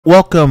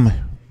Welcome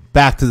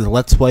back to the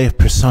Let's Play of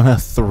Persona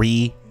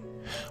 3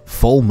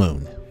 Full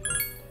Moon.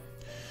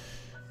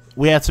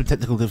 We had some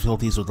technical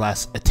difficulties with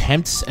last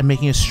attempts at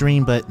making a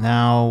stream, but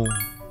now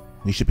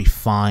we should be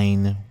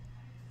fine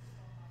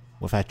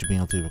with actually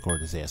being able to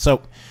record this. So,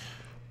 what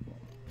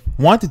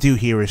I want to do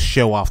here is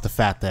show off the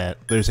fact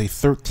that there's a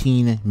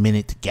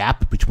 13-minute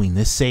gap between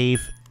this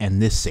save and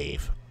this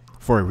save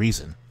for a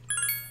reason.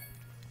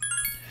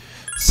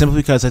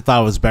 Simply because I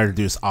thought it was better to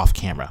do this off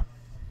camera.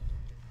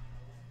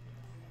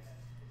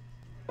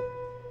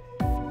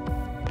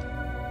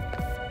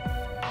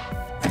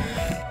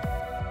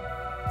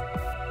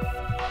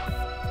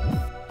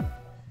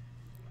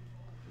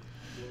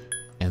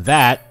 And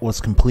that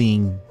was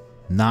completing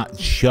not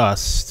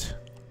just...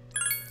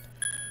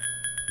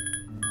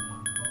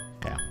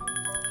 Okay.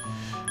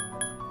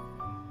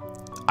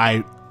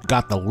 I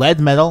got the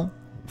lead medal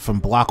from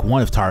block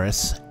 1 of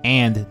Taurus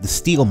and the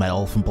steel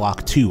medal from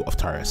block 2 of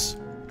Taurus.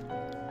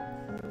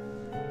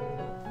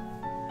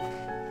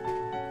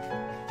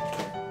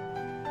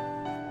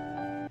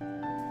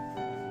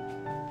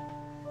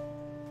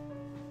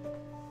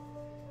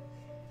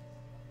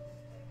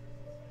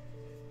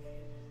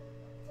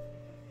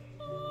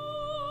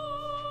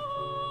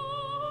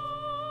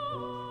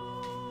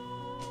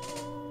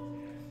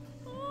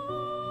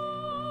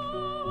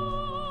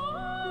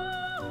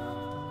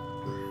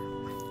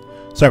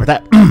 Sorry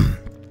about that.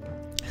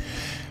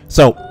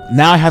 So,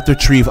 now I have to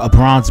retrieve a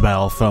bronze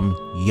medal from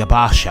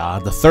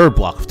Yabasha, the third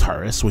block of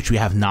Taurus, which we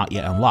have not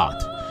yet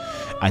unlocked.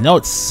 I know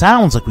it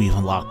sounds like we've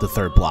unlocked the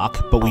third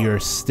block, but we are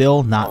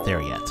still not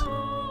there yet.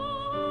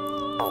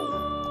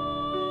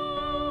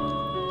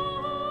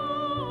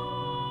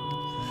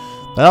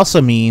 That also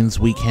means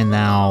we can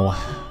now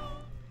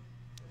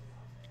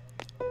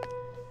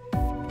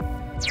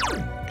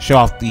show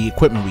off the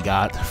equipment we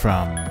got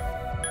from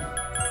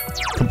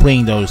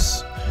completing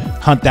those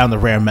hunt down the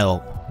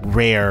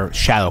rare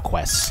shadow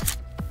quests.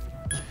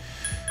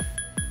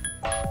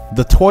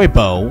 The toy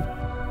bow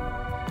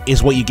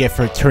is what you get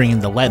for turning in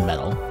the lead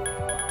medal,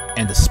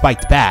 and the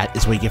spiked bat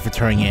is what you get for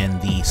turning in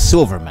the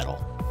silver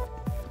medal.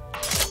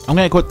 I'm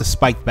gonna equip the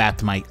spiked bat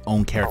to my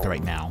own character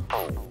right now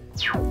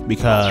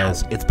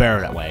because it's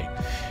better that way.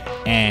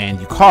 And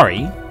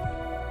Yukari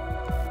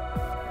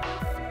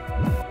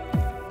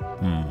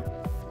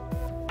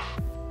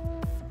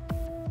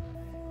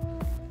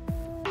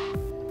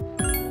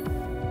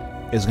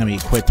is going to be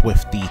equipped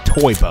with the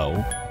toy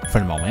bow for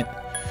the moment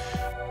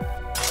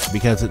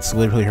because it's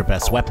literally her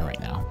best weapon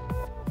right now.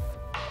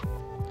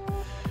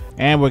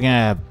 And we're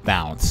going to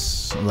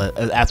bounce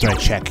after I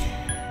check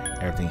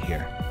everything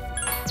here.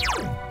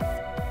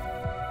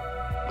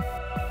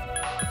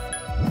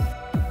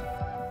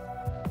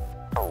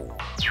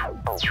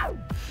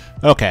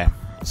 Okay,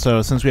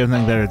 so since we have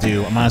nothing better to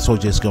do, I might as well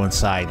just go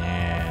inside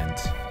and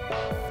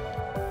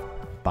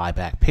buy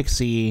back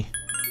Pixie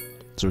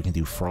so we can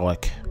do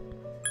Frolic.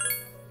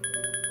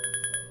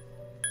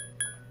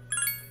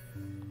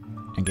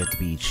 And get the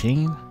bead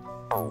chain.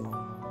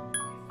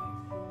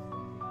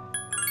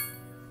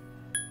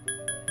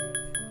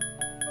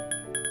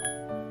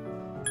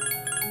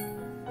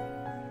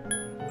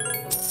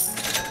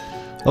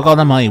 Look at all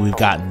the money we've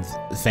gotten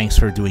thanks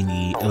for doing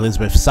the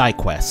Elizabeth side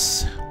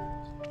quests.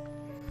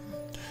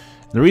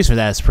 The reason for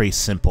that is pretty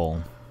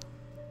simple.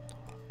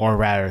 Or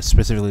rather,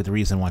 specifically the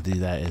reason I want to do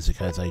that is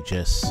because I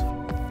just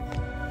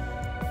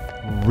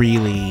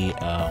really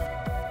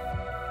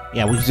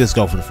yeah, we can just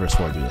go for the first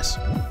floor to do this.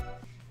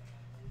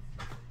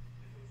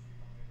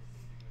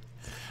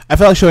 I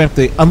felt like showing off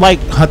the, unlike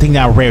hunting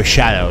down rare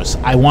shadows,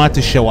 I wanted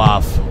to show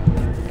off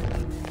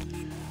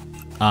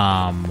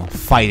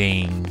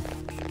fighting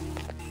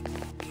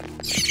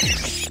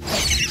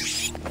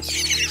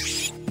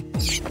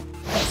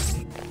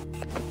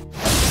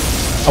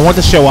I want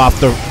to show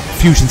off the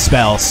fusion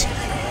spells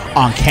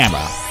on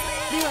camera.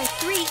 There are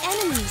 3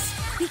 enemies.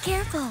 Be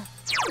careful.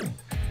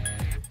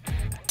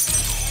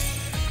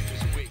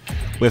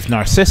 With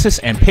Narcissus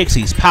and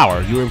Pixie's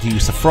power, you were able to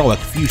use the Frolic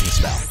fusion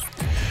spell.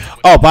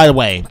 Oh, by the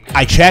way,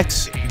 I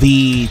checked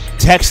the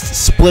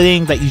text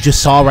splitting that you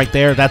just saw right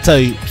there. That's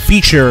a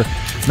feature,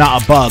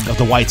 not a bug, of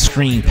the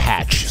widescreen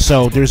patch.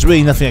 So there's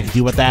really nothing I can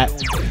do with that.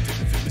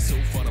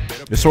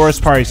 The source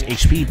part is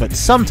HP, but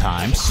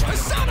sometimes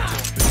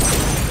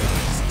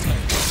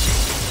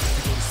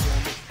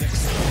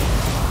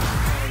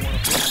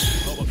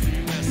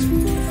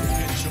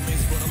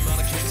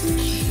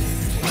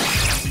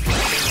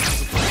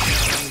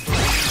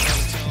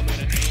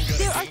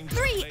there are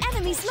 3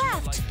 enemies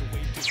left.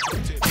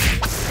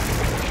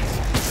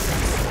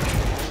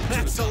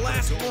 That's the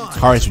last one.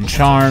 Kari's been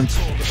charmed,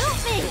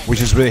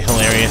 which is really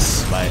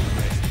hilarious, but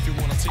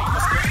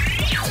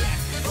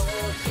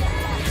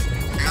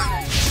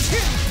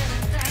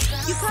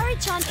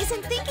Yukari-chan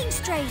isn't thinking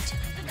straight.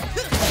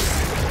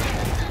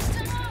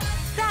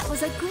 That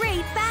was a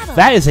great battle.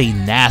 that is a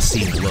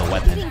nasty little I'm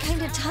weapon. getting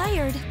kind of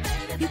tired.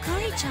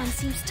 Yukari-chan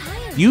seems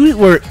tired.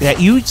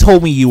 You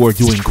told me you were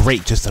doing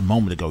great just a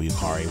moment ago,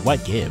 Yukari.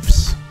 What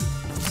gives?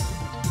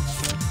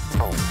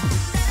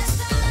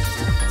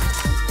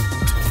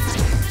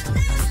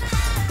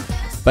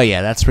 But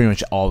yeah, that's pretty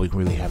much all we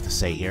really have to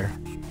say here.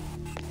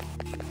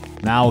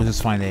 Now we'll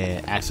just find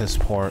the access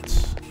port.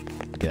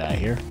 Get out of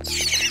here.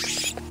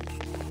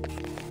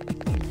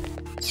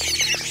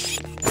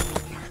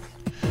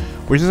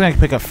 We're just gonna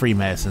pick up free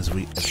medicines at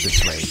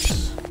this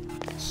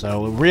rate.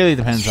 So it really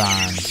depends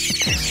on.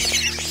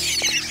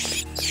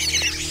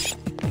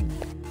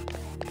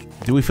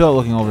 Do we feel like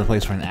looking over the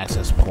place for an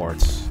access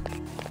port?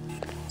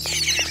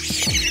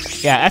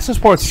 Yeah, access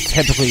ports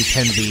typically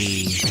tend to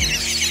be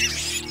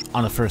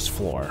on the first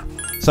floor.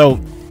 So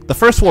the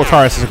first floor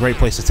TARDIS is a great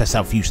place to test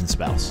out fusion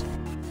spells.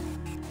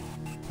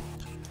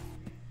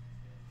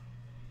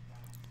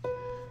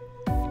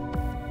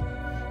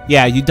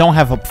 Yeah, you don't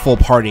have a full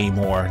party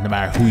anymore, no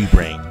matter who you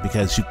bring,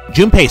 because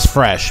Junpei's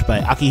fresh,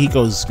 but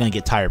Akihiko's gonna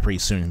get tired pretty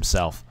soon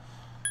himself.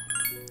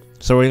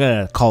 So we're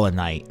gonna call it a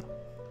night.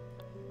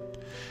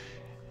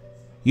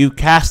 You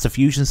cast a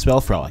fusion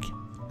spell, Frolic.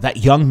 That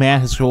young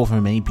man has control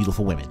over many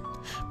beautiful women.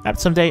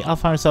 Perhaps someday I'll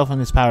find myself in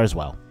his power as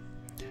well.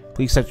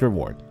 Please accept your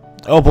reward.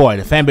 Oh boy,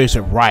 the fanbase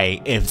are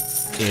right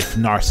if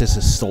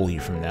Narcissus stole you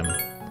from them.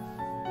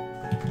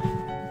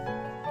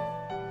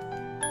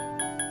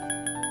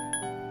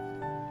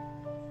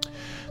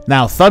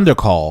 Now,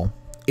 Thundercall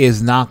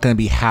is not going to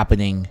be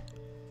happening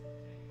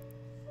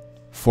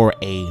for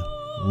a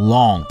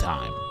long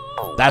time.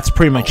 That's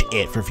pretty much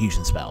it for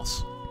fusion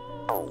spells.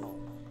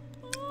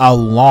 A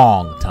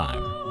long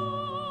time.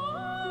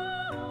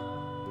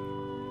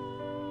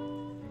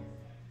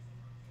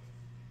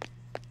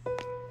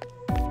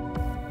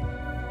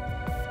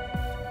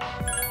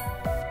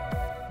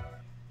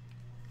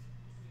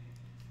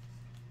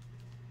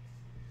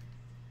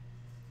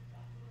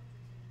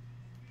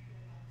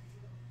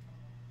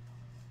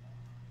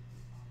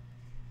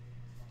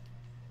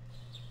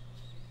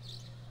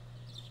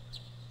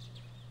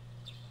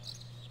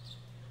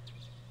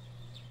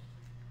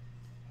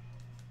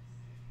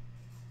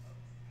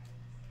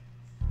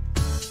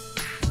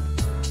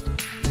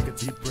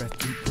 Deep breath,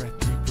 deep breath,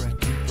 deep breath,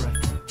 deep breath.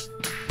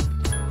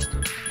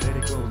 Let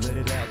it go, let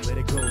it out, let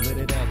it go, let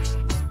it out.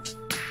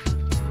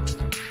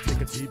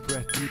 Take a deep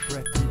breath, deep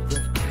breath, deep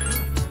breath.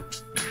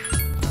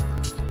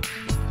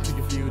 Till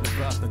you feel the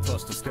breath and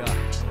touch the sky.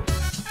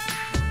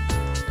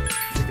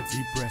 Take a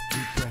deep breath,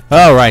 deep breath.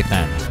 Alright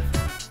then.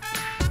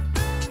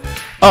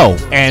 Oh,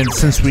 and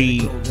since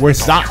we're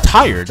not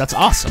tired, that's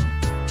awesome.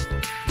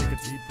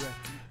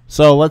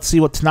 So let's see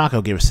what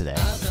Tanaka gave us today.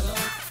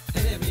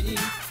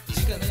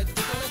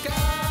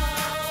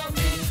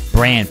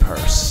 Brand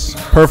purse.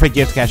 Perfect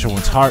gift to catch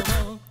everyone's heart.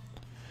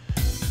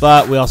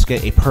 But we also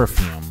get a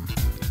perfume.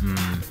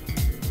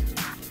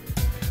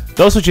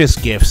 Those are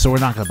just gifts, so we're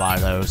not going to buy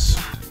those.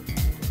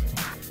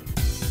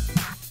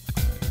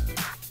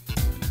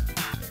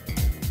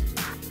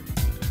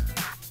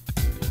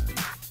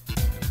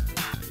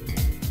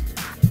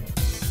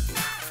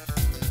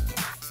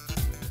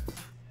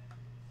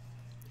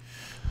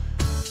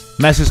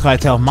 Message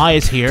clientele,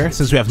 Maya's here.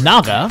 Since we have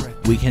Naga,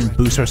 we can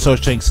boost our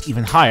social strengths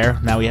even higher.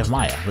 Now we have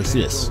Maya. Let's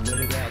do this.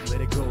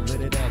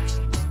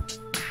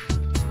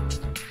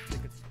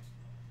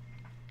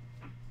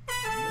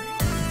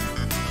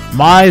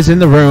 Maya's in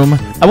the room.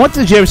 I went to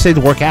the gym today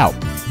to work out.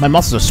 My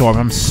muscles are sore, but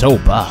I'm so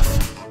buff.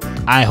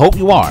 I hope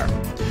you are.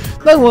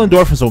 Not a little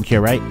endorphins won't cure,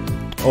 right?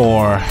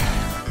 Or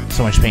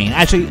so much pain.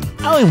 Actually,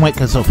 I only went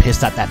because I'm so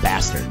pissed at that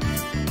bastard.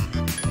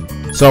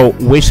 So,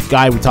 which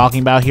guy are we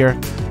talking about here?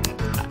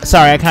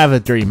 Sorry, I kind of have a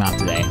dirty mouth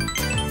today.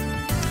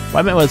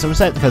 What I meant was, I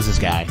was upset because of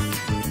this guy.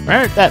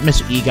 Remember that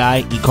Mr. E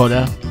guy,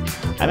 Ikoda?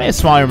 I made a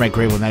smile in my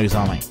grave when I was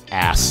on my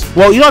ass.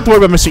 Well, you don't have to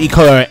worry about Mr.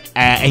 Ikoda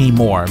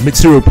anymore.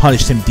 Mitsuru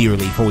punished him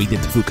dearly for what he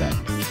did to Fuka.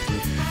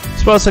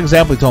 Suppose, for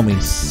example, he told me,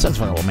 such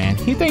a old man.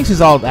 He thinks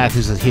he's all that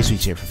is a history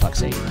here, for fuck's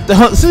sake.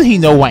 Doesn't he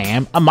know who I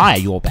am? I'm Maya,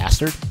 you old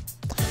bastard.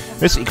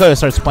 Mr. Ikoda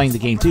starts playing the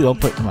game too. I'll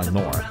put him on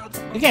ignore.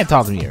 You can't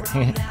talk to me here.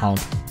 Hold.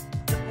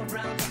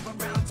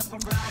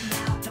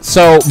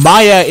 So,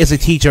 Maya is a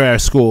teacher at our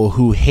school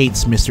who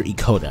hates Mr.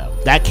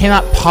 Ikoda. That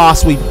cannot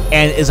possibly,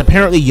 and is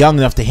apparently young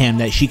enough to him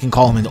that she can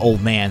call him an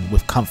old man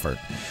with comfort.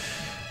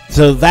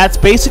 So that's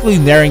basically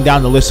narrowing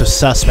down the list of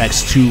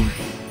suspects to...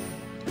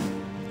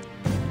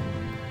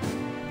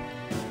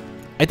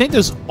 I think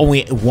there's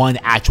only one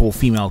actual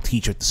female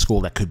teacher at the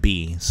school that could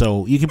be.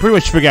 So you can pretty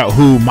much figure out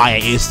who Maya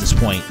is at this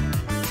point,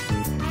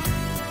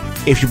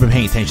 if you've been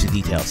paying attention to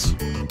details.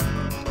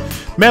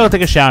 Maybe I'll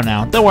take a shower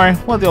now. Don't worry,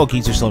 one of the old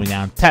keys are slowing me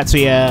down.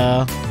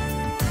 Tatsuya!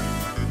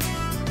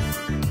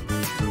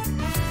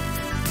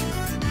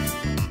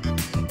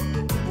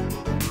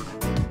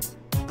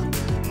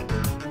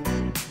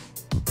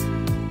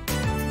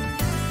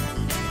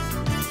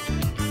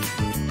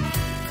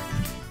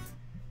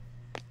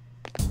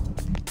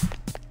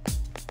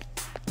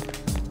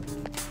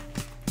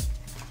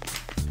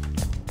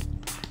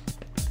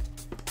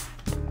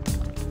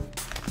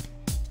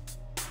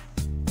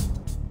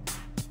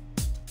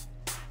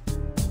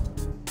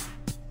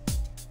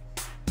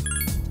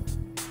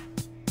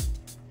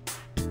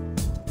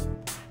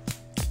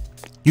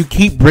 You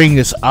keep bringing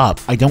this up.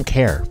 I don't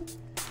care.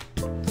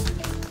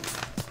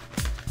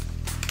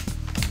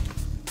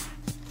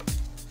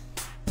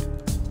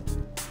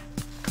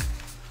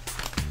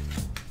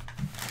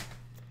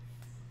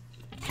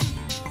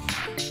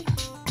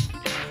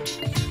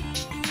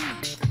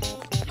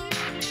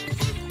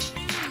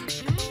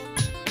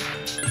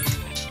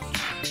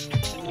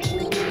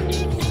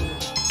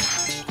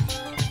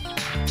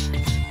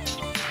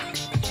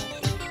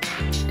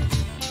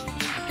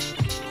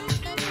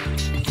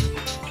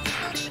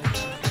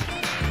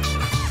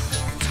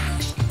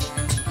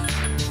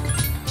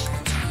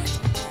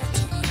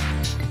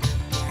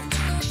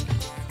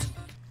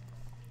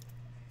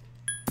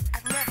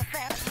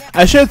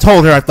 I should have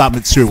told her I thought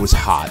Mitsuru was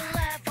hot.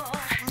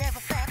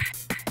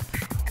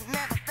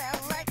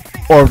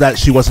 Or that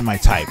she wasn't my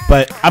type.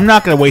 But I'm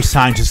not going to waste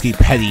time just getting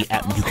petty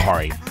at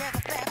Yukari.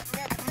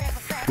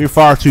 We're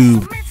far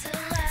too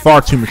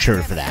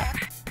mature for that.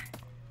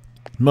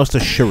 Most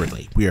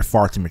assuredly, we are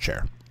far too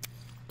mature.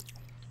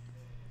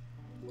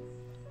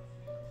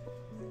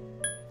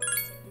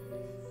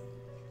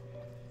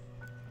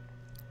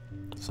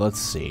 So let's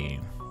see.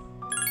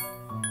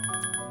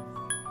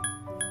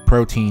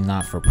 Protein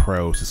not for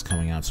pros is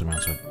coming out, so I might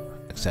as well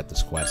accept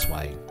this quest while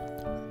I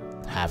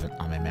have it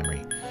on my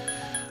memory.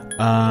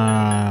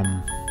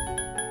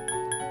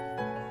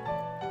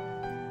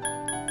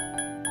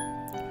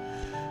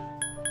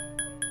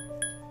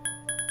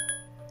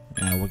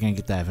 Yeah, we're gonna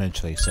get that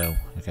eventually, so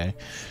okay.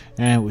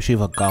 And we should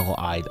have a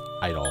goggle-eyed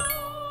idol,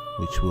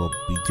 which we'll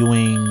be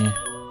doing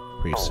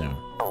pretty soon.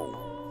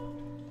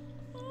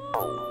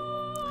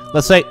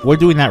 Let's say we're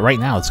doing that right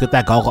now. Let's get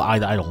that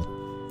goggle-eyed idol.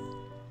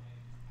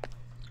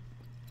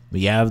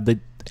 We have the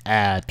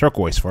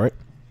turquoise for it.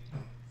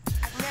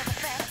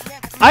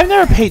 I've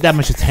never paid that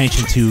much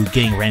attention to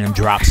getting random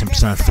drops in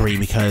Persona 3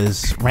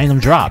 because random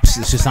drops,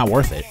 it's just not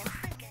worth it.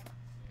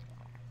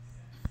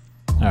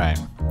 Alright.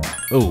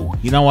 Ooh,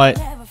 you know what?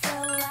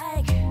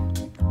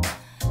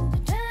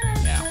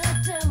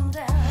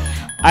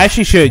 I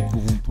actually should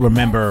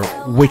remember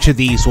which of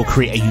these will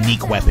create a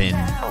unique weapon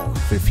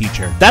for the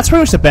future. That's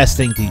pretty much the best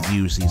thing to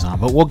use these on,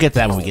 but we'll get to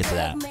that when we get to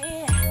that.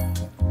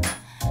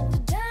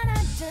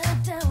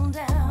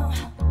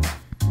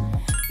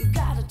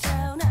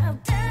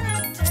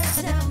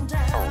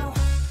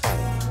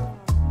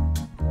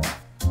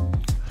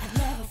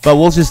 But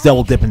we'll just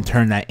double dip and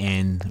turn that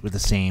in with the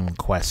same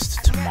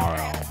quest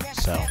tomorrow,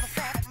 so...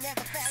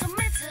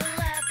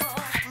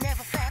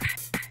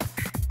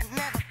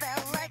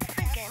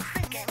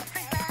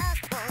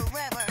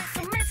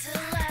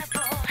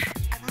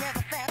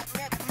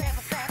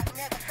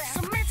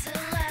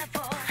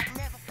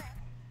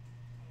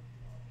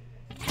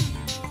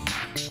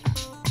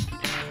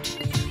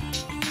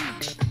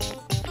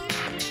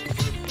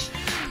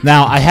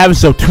 Now, I have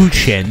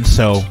Zotuchin,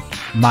 so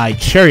my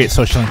chariot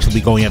social link will be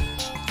going up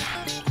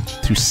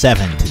to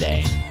 7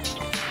 today.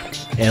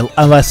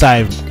 Unless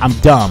I'm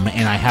dumb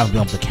and I haven't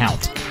been able to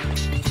count.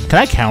 Can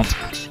I count?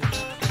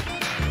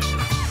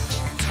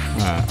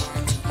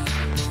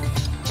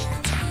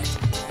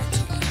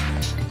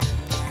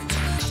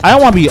 I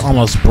don't want to be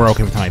almost broke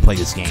every time I play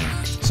this game.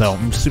 So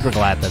I'm super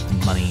glad that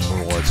the money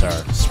rewards are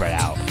spread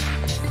out.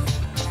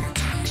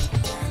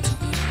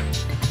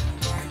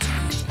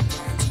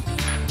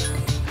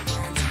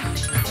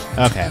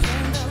 Okay.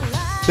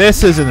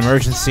 This is an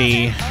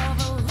emergency.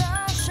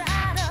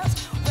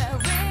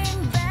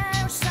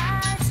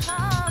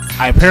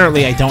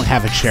 Apparently I don't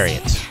have a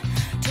chariot.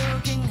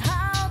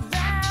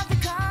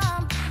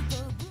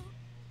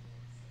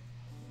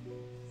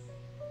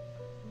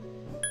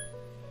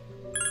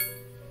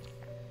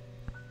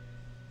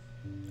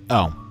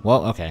 Oh,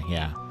 well, okay,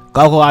 yeah.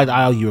 Goggle-eyed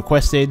Isle you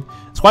requested.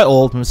 It's quite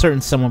old, I'm certain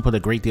someone put a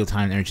great deal of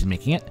time and energy in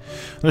making it.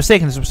 No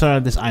mistaken, this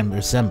persona this item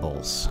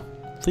resembles.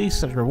 Please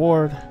accept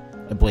reward.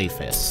 A blade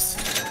fist.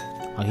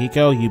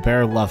 Akiko, you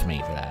better love me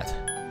for that.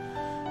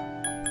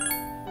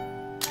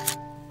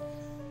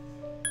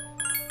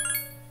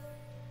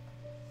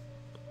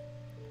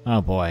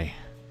 Oh boy.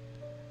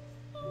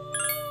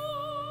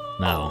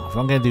 No, if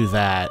I'm gonna do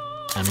that,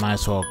 I might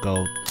as well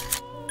go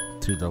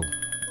with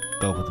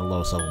the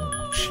lowest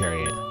level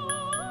chariot.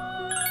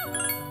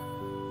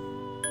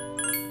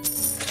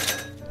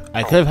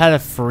 I could have had a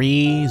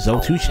free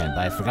Zotuchin, but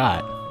I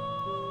forgot.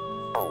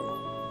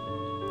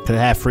 Could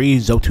have had free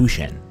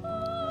Zotuchin.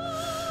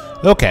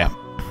 Okay.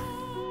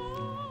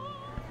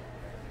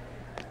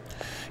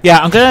 Yeah,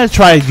 I'm gonna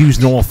try to use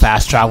normal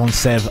fast travel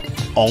instead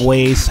of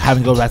always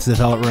having to go back to the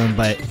development room,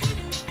 but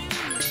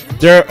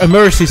there are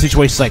emergency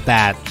situations like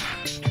that.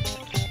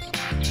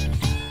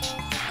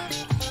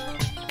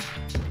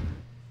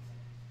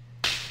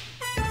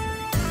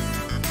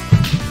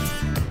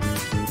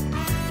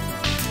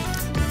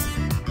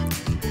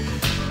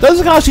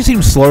 Doesn't Kashi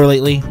seem slower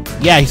lately?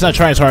 Yeah, he's not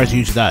trying as hard as he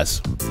usually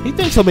does. He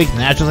thinks he'll make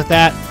matches like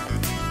that.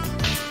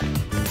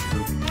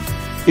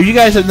 If you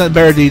guys have nothing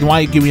better to do, why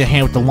don't you give me a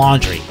hand with the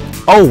laundry?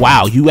 Oh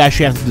wow, you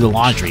actually have to do the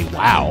laundry.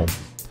 Wow.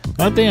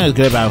 The only thing that's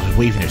good about it is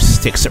waving their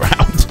sticks around.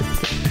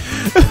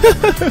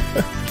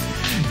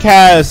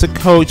 Kaz, the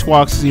coach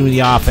walks you in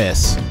the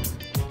office.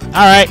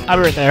 Alright, I'll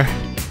be right there.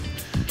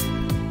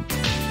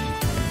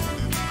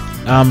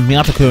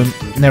 Minato-kun,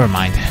 never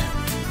mind.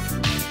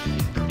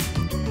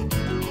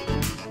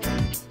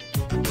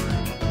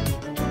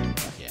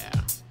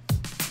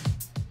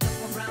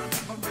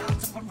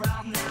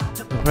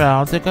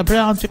 Take a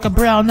brown now. Take a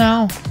brown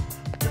now.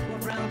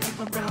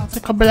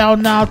 Take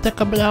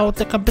a brown,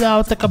 take a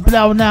brown, take a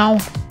brown now.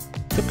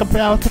 Take a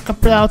brown, take a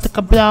brown, take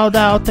a brown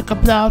now. Take a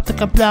brown,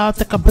 take a brown,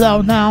 take a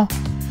brown now.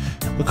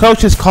 The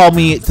coach has called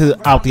me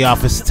out the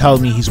office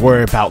telling me he's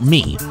worried about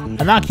me.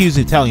 I'm not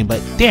accusing of telling him,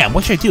 but damn,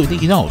 what should I do? I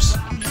think he knows.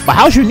 But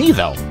how's your knee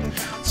though?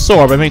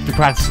 Sore, but I made the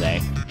practice today.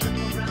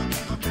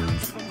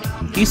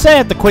 He said I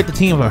have to quit the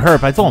team of her,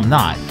 but I told him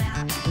not.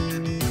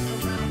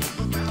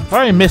 I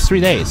already missed 3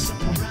 days.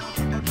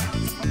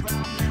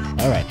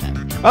 Alright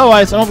then.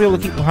 Otherwise, I won't be able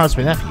to keep my heart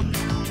with my nephew.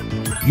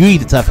 You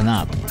need to toughen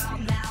up.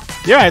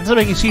 You're right, don't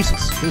make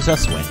excuses. Who's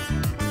us to win?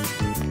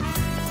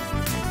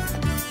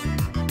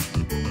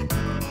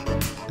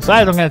 So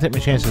I don't gotta take my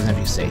chances with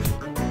nephew's sake.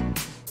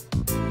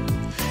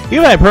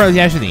 Even I permanently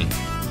actually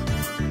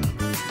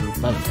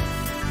love it.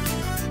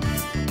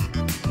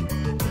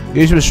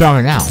 You should be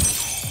stronger now.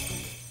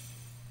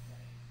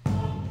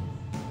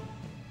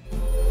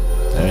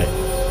 Alright.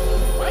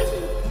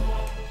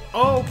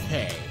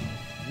 Okay.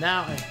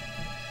 Now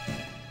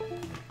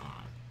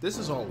this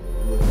is all.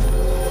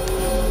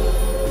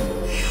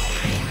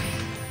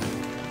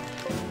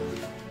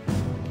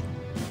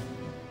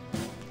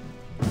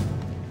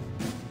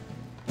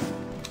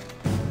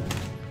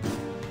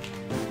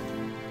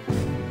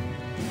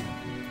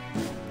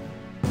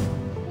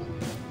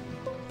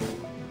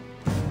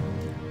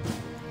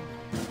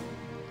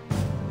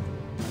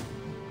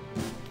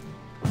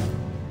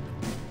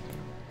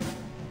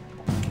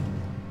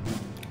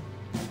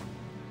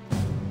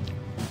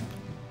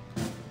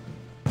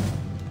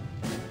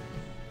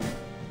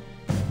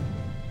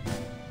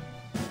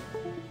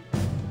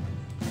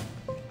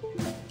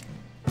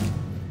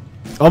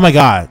 Oh my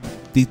god,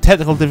 the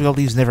technical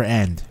difficulties never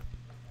end.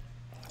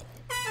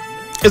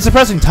 It's a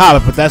pressing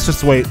topic, but that's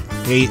just the way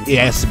it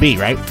has to be,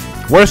 right?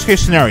 Worst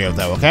case scenario,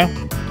 though, okay?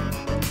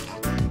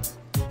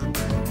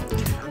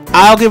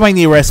 I'll give my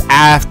knee rest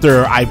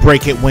after I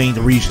break it winning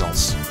the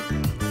regionals.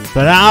 For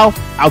now,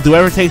 I'll do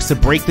whatever it takes to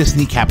break this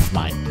kneecap of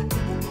mine.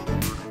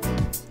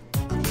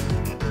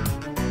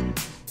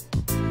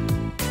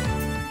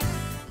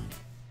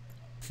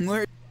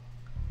 Where?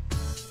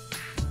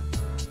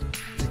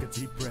 Take a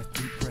deep breath,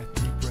 deep breath,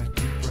 deep breath,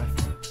 deep breath.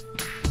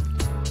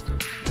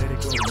 Let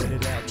it go, let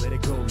it out, let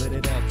it go, let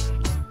it out.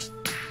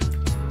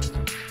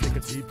 Take a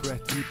deep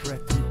breath, deep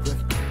breath, deep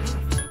breath.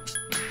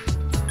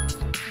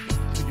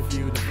 Till you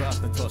feel the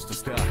breath and touch the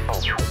sky.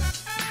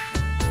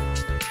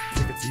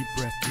 Take a deep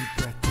breath, deep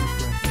breath, deep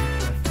breath, deep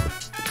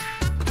breath.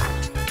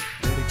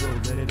 Let it go,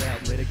 let it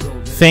out, let it go.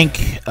 Let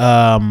Think,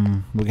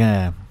 we're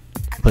gonna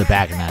put it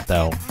back in that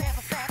though.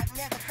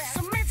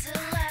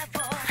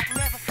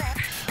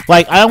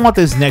 Like, I don't want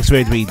this next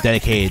video to be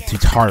dedicated to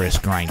Taurus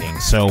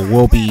grinding, so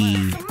we'll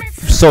be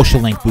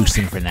social link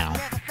boosting for now.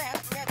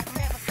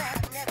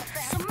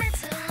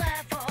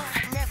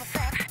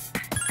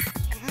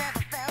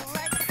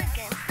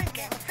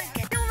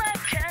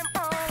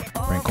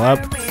 Rank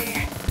club.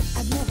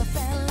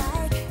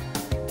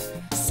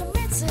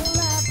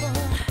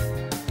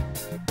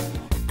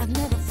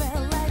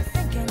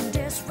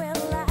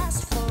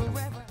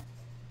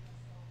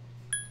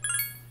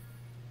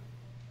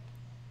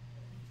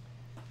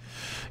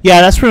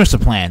 Yeah, that's pretty much the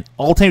plan.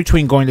 Alternate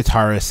between going to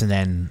Taurus and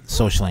then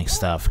social link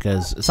stuff,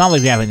 because it's not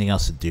like we have anything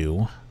else to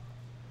do.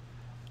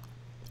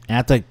 And I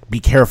have to be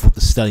careful with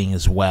the studying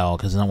as well,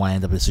 because I don't want to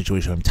end up in a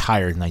situation where I'm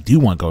tired and I do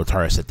want to go to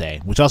Taurus that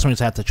day, which also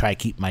means I have to try to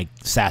keep my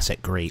SAS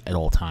at great at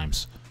all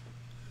times.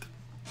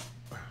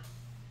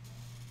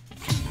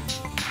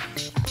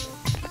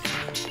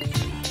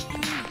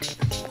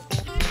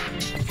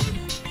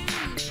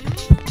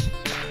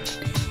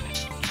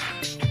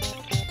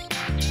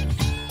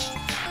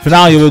 For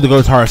now, you'll be able to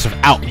go to Taurus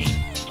without me.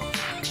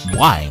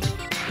 Why?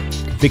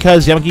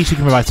 Because Yamagishi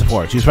can provide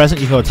support. She's present,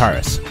 you can go to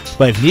Taurus.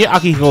 But if you need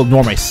Akihiko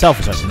nor myself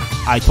is present,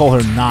 I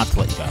told her not to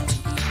let you go.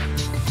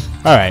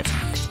 Alright.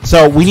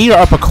 So, we need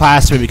our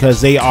upperclassmen because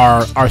they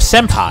are our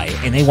senpai,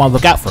 and they want to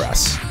look out for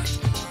us.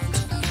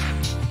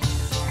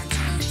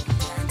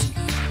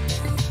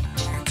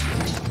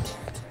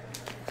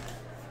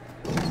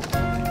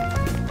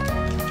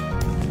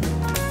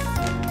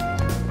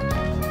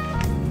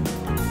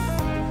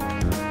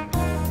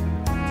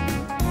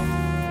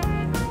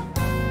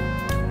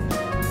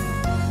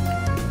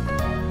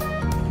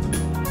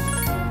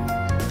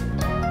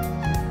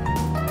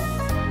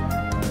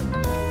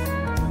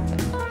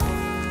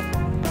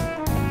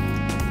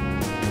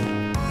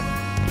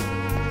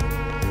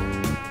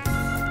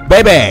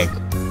 Baby!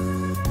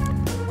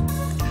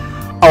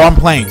 Oh, I'm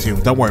playing too.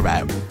 Don't worry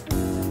about it.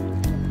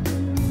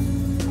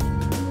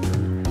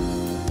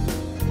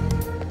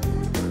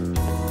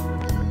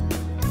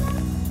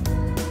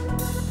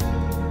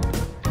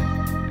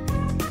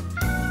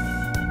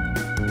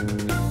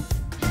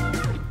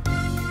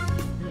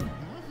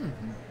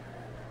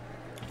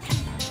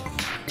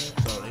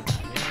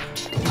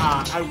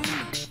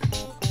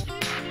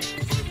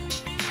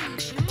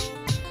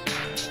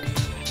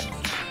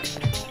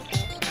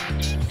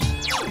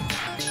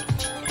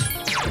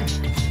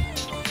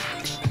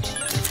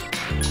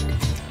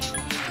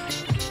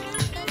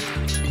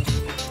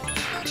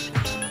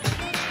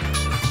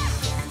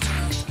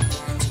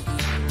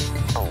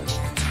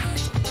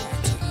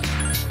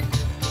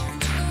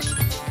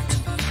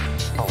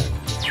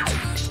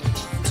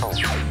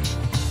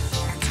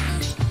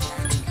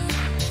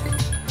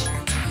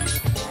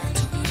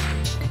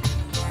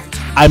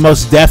 I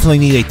most definitely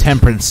need a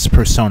temperance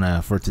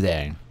persona for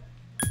today.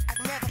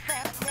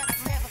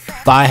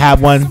 Thought I had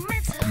one,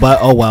 but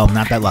oh well,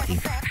 not that lucky.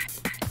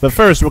 But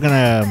first, we're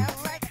gonna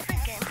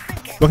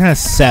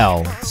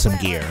sell some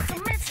gear.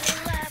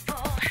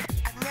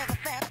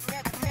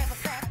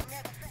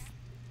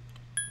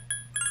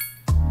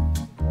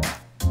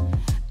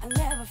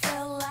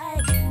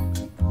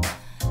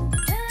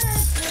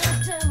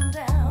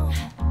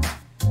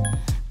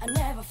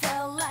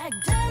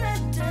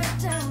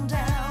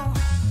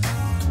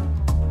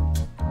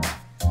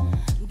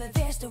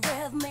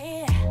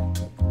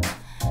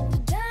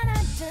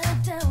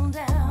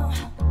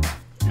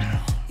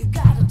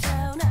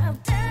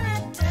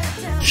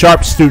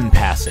 Sharp student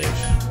passive.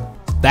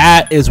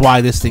 That is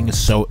why this thing is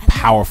so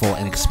powerful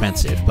and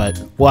expensive,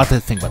 but we'll have to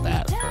think about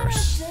that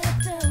first.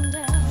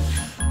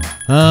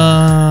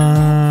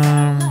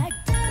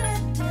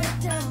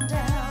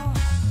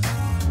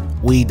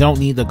 We don't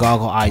need the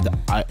goggle eye.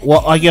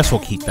 Well, I guess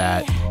we'll keep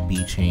that.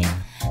 B chain.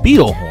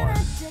 Beetle horn.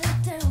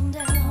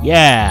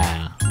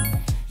 Yeah.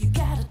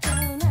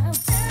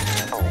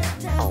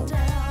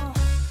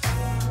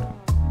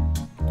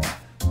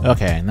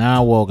 Okay,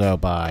 now we'll go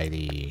by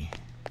the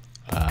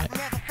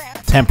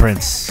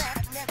Temperance.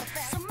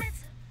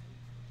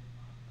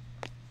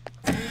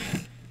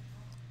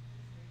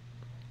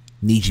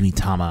 Nijimi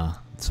Tama.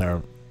 It's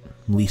our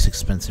least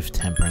expensive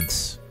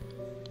Temperance.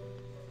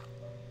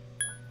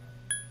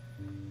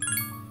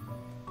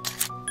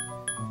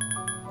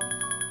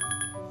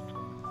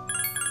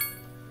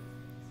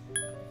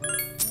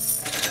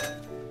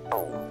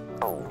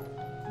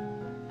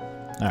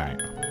 Alright.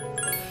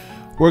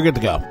 We're good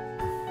to go.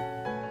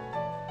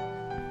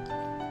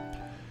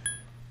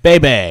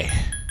 Baby.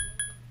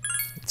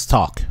 Let's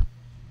talk.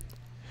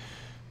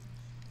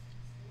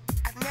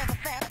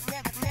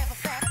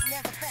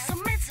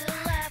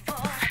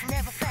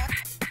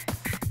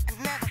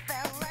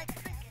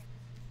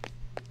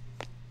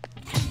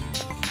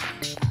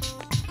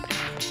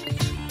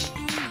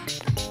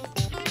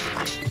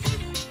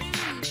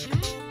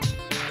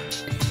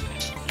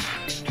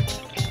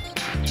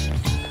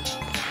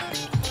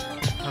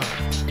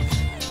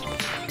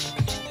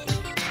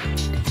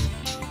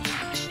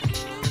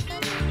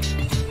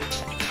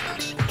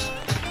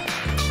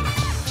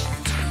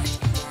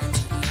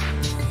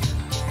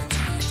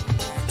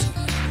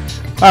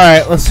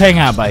 Alright, let's hang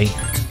out, buddy.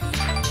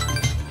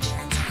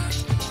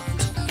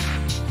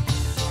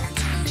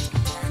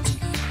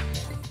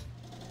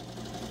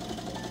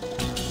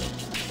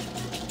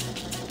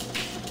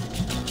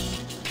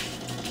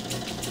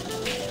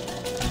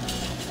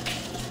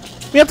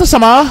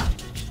 Miyato-sama,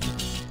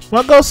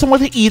 wanna go somewhere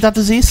to eat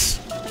after this?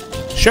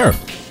 Sure.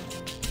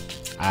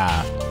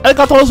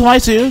 Arigatou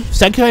gozaimasu.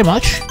 Thank you very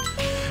much.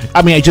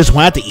 I mean, I just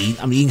wanted to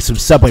eat. I'm eating some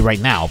Subway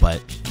right now,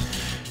 but...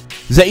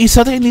 Is that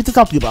something I need to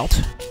talk to you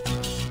about?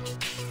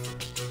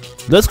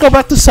 Let's go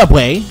back to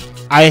Subway.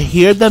 I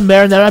hear the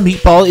marinara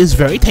meatball is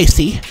very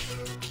tasty.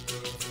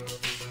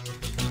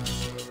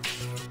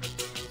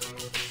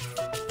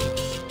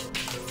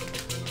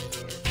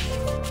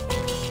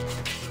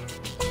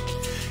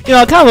 You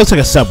know, it kind of looks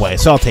like a Subway,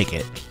 so I'll take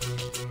it.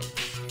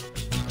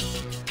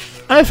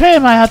 I'm afraid I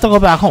might have to go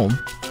back home.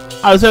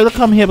 I was able to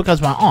come here because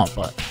of my aunt,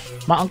 but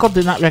my uncle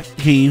did not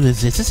agree with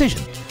his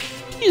decision.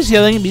 He's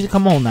yelling at me to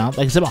come home now,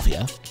 like the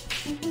mafia.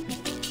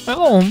 At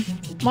home,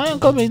 my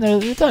uncle may never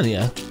return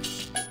here.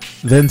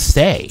 Then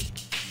stay.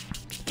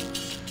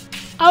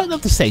 I would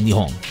love to stay in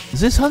Nihon.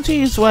 This country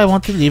is where I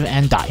want to live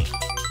and die.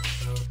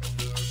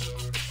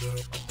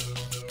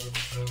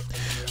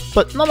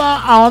 But no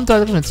matter how I'm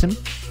trying to convince him,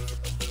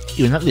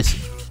 he will not listen.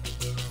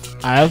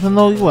 I have to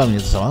know you well,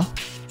 Miyato-sama.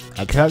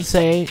 I cannot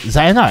say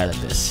sayonara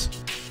like this.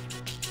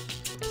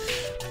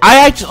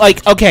 I actually,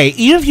 like, okay,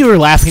 even if you were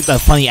laughing at the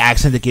funny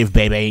accent to give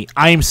Bebe,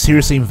 I am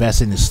seriously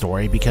invested in this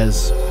story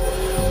because,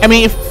 I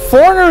mean, if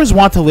foreigners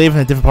want to live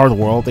in a different part of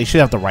the world, they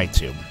should have the right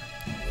to.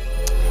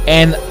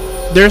 And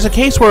there's a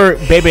case where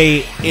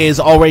Bebe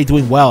is already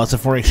doing well as a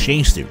foreign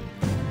exchange student.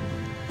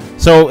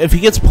 So if he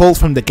gets pulled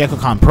from the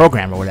Gekkokan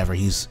program or whatever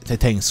he's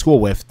attending school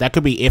with, that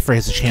could be it for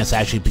his chance to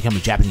actually become a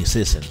Japanese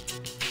citizen.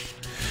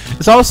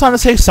 It's always time to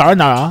say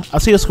sayonara. I'll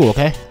see you at school,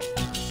 okay?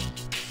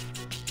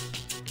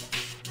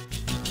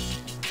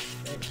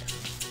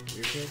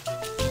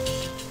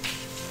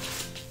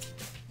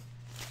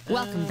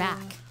 Welcome back.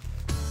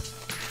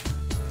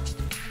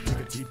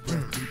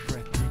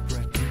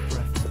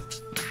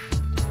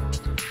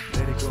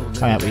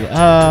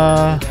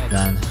 Alright,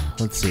 done.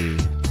 Let's see.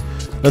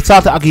 Let's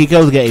talk to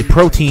Akihiko to get a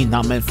protein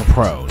not meant for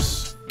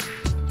pros.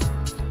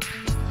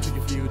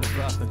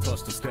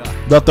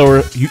 But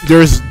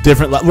there's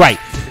different right.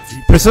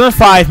 Persona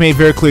 5 made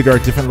very clear there are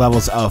different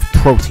levels of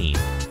protein.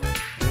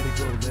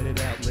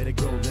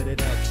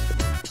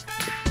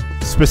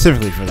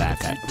 Specifically for that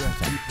guy.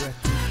 Okay.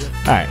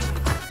 Alright.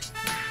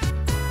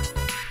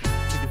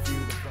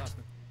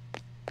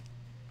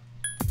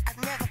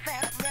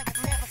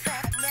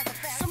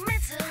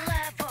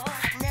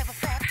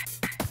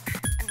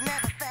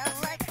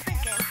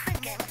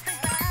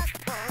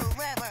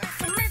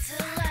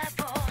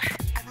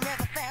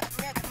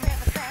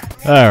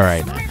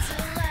 Alright, man.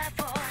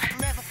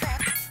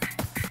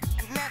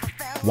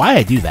 Why did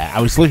I do that?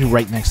 I was literally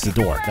right next to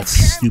the door. That's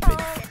stupid.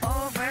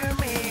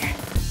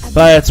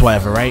 But it's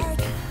whatever, right?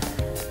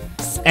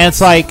 And it's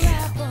like,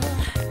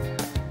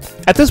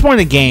 at this point in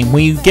the game,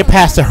 when you get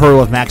past the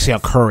hurdle of maxing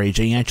out courage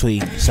and you actually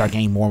start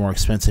getting more and more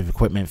expensive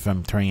equipment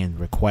from turning in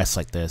requests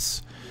like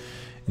this,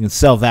 you can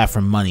sell that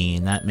for money,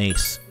 and that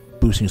makes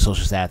boosting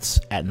social stats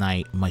at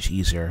night much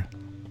easier.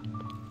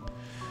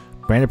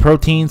 Branded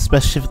protein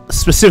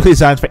specifically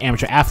designed for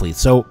amateur athletes,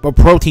 so a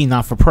protein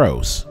not for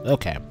pros.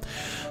 Okay.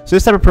 So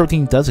this type of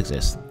protein does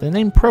exist. The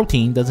name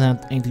protein doesn't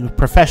have anything to do with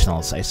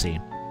professionals, I see.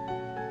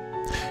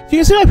 You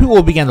can see why people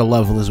will begin to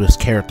love Elizabeth's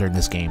character in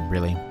this game,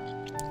 really.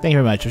 Thank you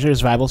very much. I'm sure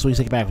it's viable, so we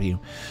take it back with you.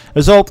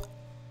 Result,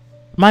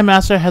 my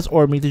master has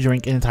ordered me to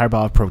drink an entire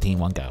bottle of protein in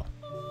one go.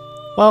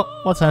 Well,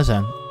 what's that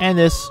then? And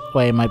this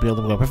way I might be able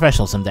to become a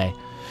professional someday.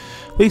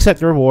 We accept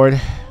the reward,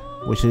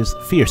 which is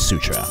Fierce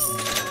Sutra.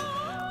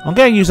 I'm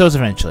gonna use those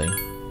eventually.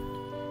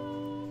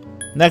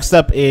 Next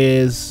up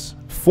is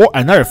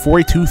another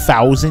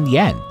 42,000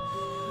 yen.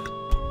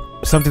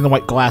 Something to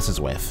wipe glasses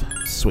with.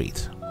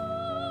 Sweet.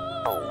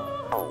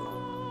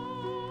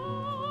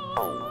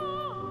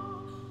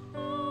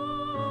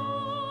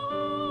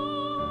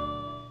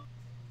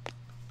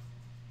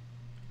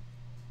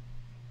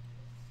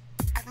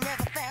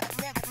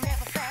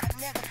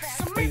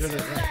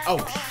 Oh,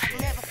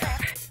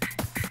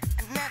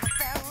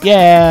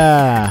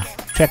 yeah!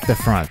 Check the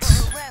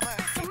fronts.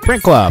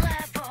 Print Club.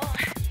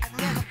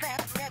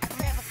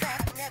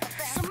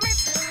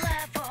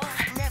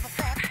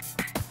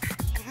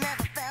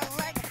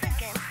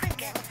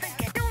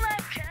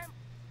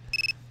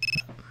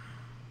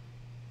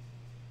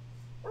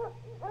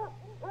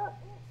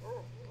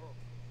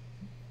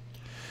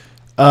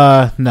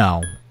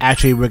 No.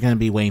 Actually, we're gonna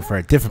be waiting for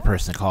a different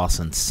person to call us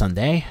on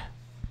Sunday.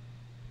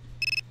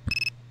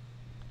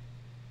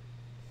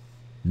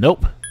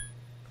 Nope.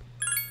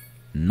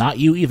 Not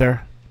you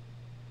either.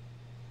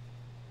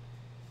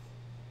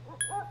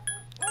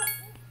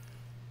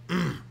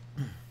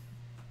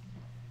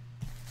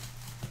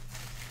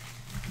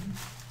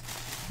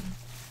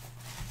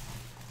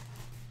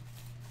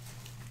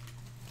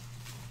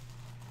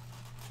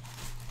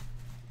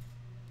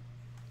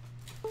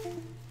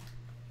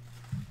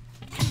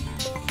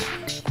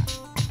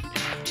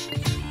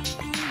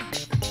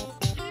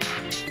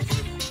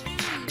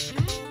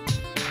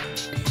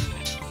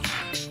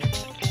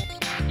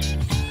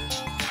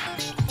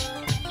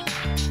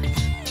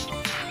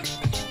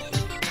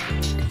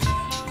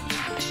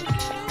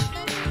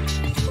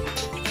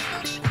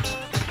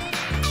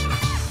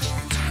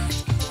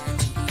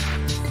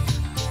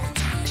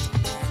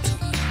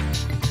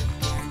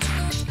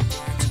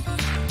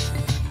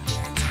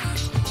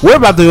 We're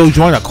about to go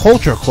join a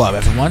culture club,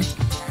 everyone.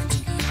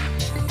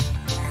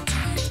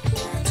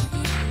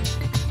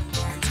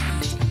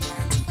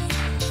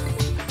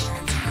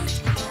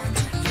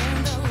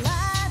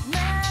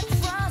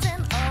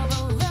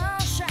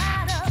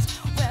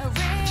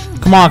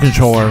 Come on,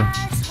 controller.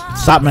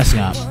 Stop messing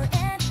up.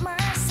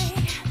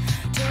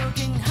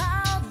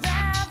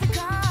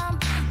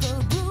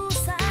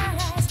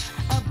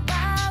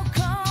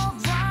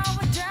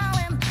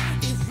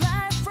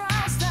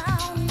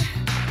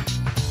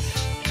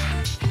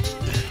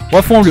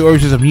 What form the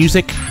origins of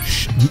music?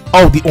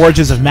 The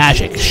origins of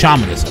magic.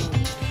 Shamanism.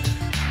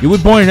 You were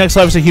born in the next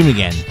life as a human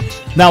again.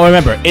 Now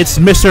remember, it's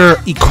Mr.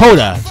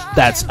 Ikoda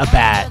that's a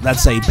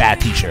bad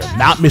teacher,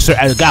 not Mr.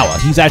 Edogawa.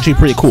 He's actually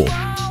pretty cool.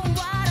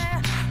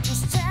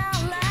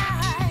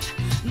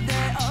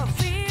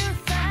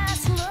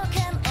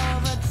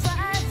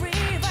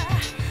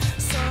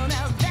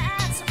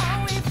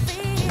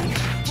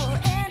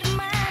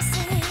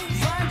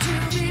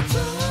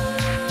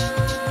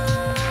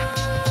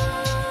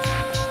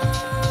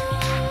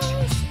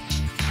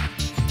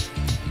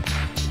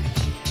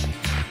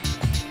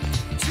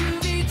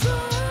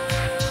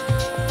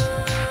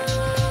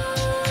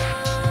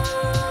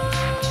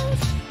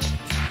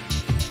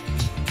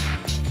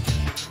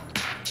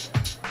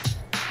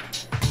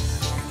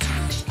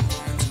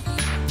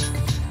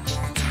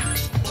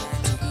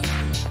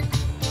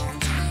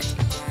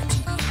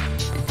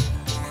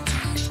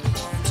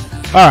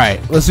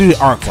 Alright, let's do the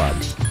art club.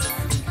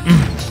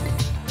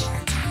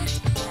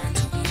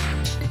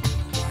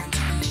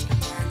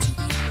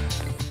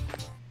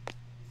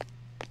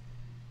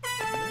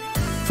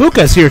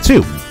 Fuka's here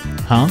too.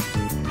 Huh?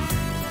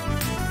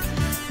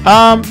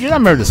 You're not a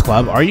member of this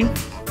club, are you?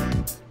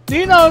 Do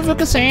you know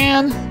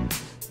Fuka-san?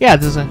 Yeah,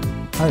 there's a... Look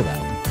at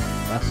that.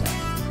 That's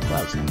that.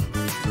 Cloud's that.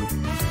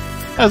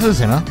 That's this,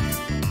 huh?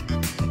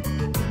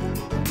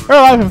 We're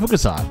alive in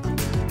Fuka-san.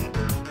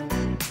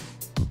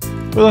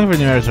 We're looking for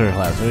new members of our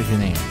class. What is your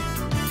name?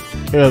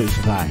 Hiro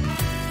Usukai.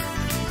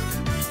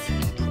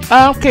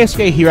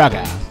 Keisuke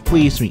Hiraga.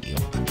 Pleased to meet you.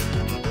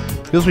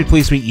 Feels me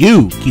pleased to meet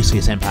you,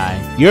 Keisuke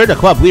Senpai. You're the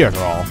club leader,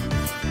 after all.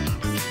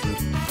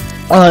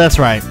 Oh, that's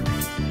right.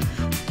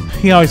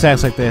 He always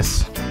acts like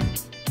this.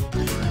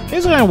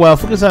 Things are going well.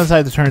 Fuka's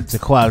decided to turn to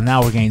Cloud.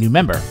 Now we're getting a new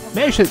member.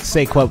 Maybe I should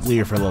say club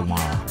leader for a little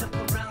while.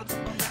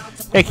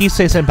 Hey,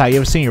 Keisuke Senpai, you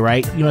have a senior,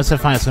 right? You must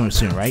have found someone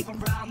soon, right?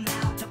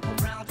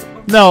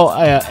 No,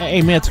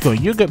 hey, Mitsuko,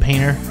 you're a good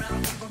painter.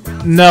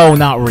 No,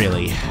 not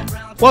really.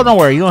 Well, don't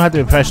worry, you don't have to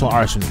be a professional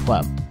artist in the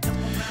club.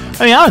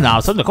 I mean, I don't know,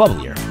 it's in the club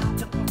here.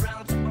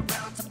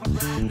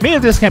 Maybe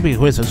if this can't be a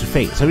quiz, it's your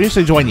fate. So if you used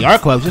to join the art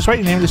club, just write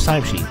your name in this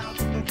timesheet.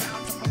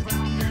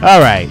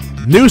 Alright,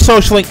 new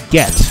social link,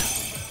 get.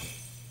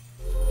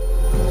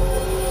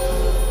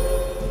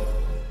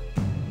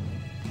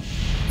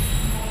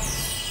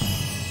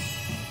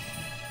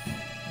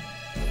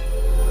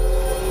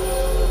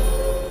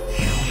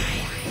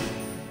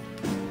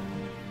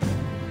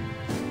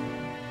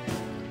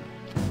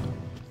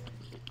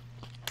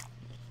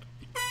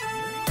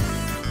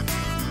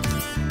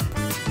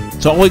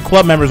 So only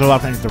club members are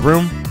allowed to enter the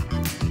room.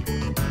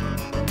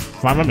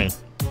 Fine with me.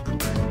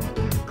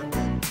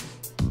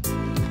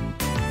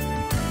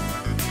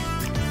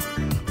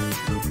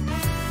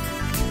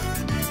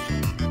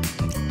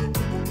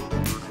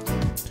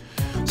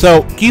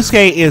 So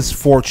Kisuke is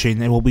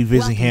Fortune, and we'll be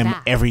visiting him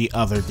every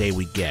other day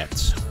we get.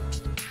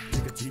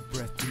 Take a deep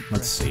breath, deep breath,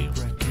 Let's see. deep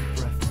breath, deep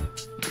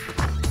breath.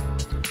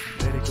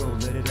 Let it go,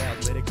 let it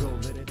out, let it go,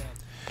 let it out.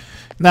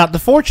 Now, the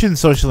Fortune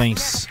social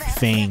links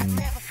thing,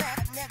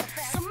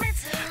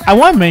 I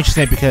want to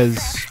mention it because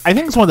I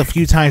think it's one of the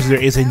few times there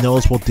is a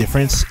noticeable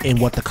difference in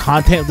what the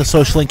content of the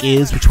social link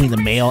is between the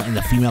male and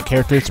the female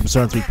characters in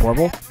Persona 3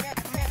 Portable,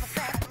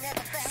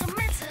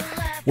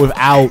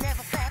 without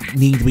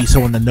needing to be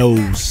someone that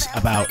knows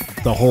about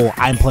the whole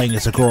I'm playing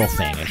as a girl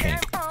thing, I think.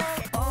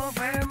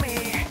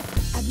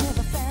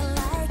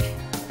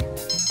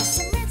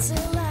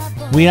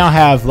 We now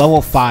have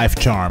level 5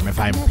 charm, if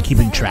I'm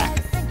keeping track.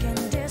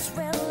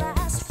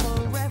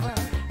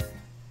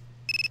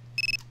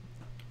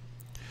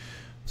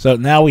 So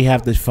now we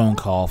have this phone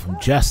call from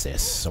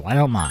Justice, so I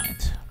don't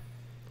mind.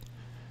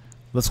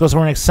 Let's go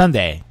somewhere next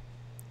Sunday.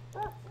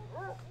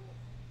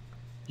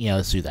 Yeah,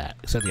 let's do that.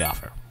 Accept the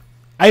offer.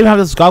 I even have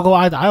this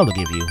goggle-eyed idol to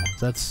give you.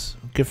 So that's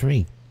good for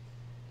me.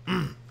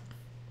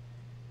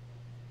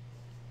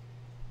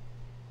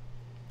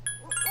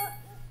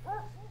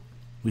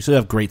 We still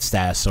have great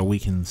stats, so we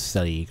can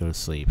study, go to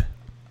sleep.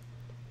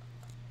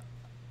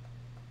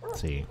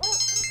 Let's see.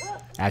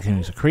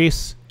 Academics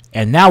increase.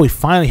 And now we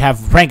finally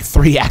have rank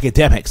 3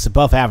 academics,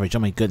 above average. Oh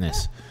my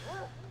goodness.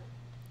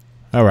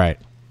 Alright.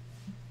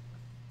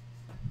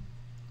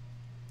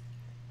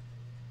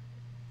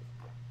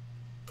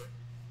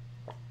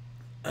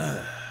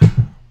 Fuck.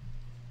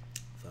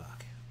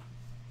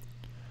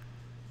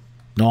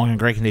 No longer in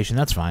great condition,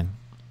 that's fine.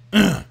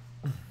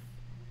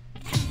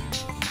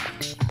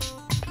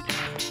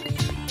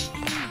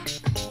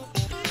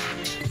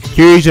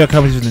 Here's your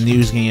companies with the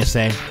news getting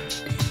yesterday.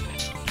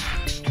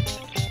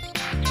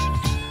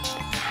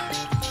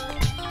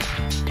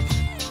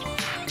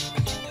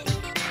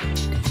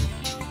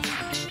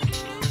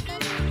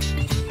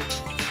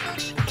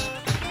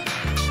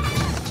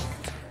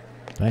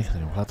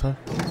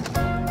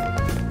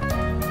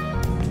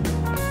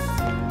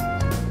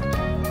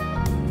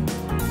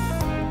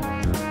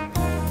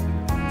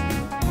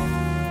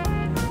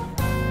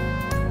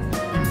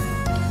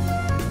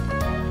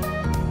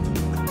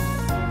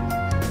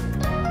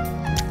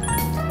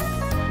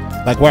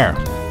 Like where?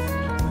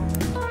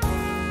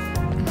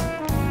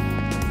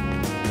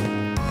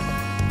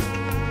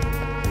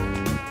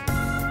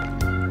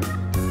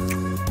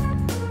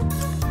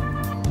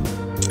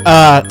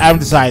 I haven't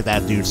decided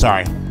that, dude.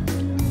 Sorry.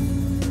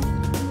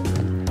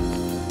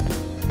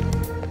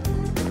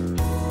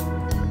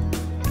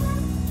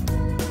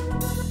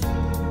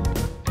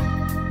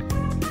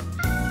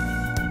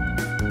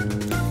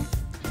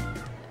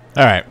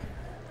 Alright.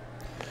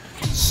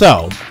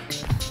 So.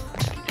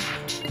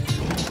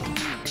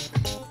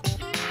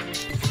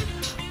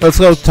 Let's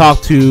go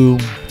talk to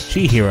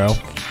Chihiro.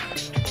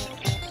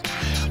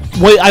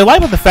 What I like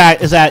about the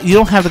fact is that you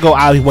don't have to go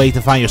out of your way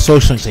to find your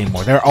social links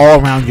anymore. They're all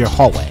around your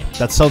hallway.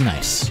 That's so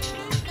nice.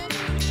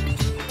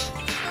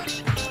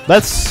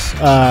 Let's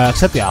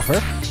accept the offer.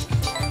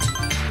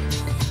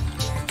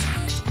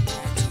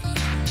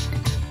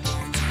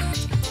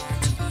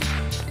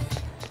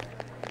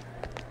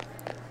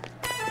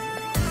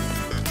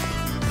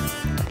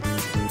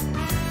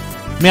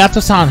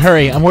 Miyato-san,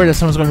 hurry. I'm worried that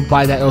someone's going to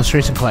buy that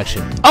illustration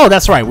collection. Oh,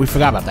 that's right. We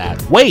forgot about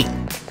that. Wait!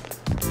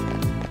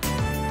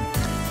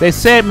 They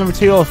said my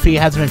material fee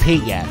hasn't been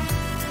paid yet.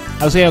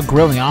 I was able to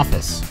grill in the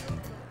office.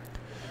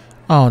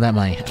 Oh, that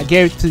money. I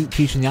gave it to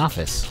teach in the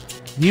office.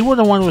 You were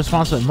the one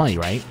responsible for the money,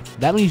 right?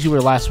 That means you were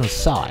the last one to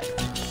sell it.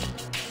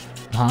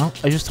 Huh?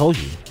 I just told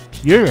you.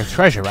 You're a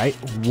treasure, right?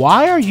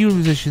 Why are you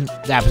in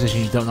that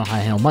position you don't know how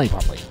to handle money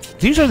properly?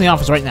 These are in the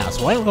office right now,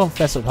 so why don't we go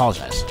confess and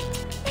apologize?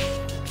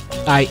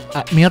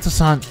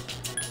 Miyato-san,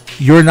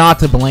 you're not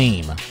to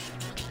blame.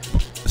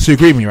 So you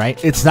agree with me, right?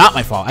 It's not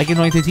my fault. I can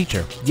only the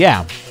teacher.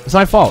 Yeah, it's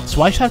my fault. So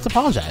why should I have to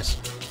apologize?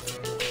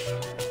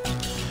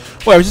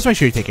 Whatever, just make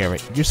sure you take care of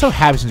it. You're so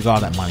happy since you got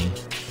all that money.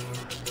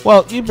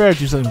 Well, you better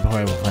do something before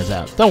everyone finds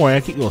out. Don't worry,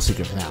 I'll keep you a little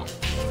secret for now.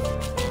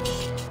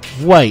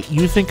 Wait,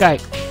 you think I...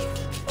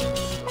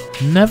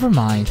 Never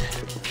mind.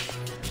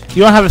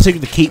 You don't have a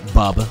secret to keep,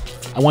 bub.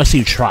 I want to see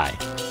you try.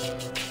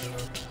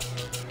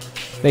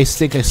 They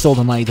think I stole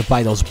the money to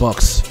buy those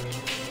books.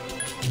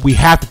 We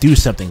have to do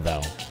something,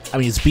 though. I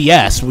mean, it's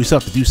BS, but we still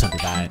have to do something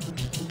about it.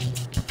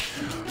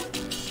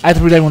 I have to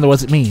prove everyone that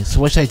wasn't me, so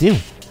what should I do?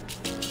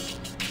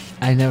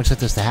 I never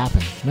expect this to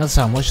happen.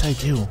 Melson, what should I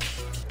do?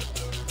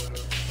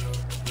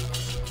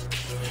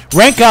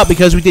 Rank up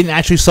because we didn't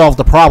actually solve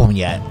the problem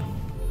yet.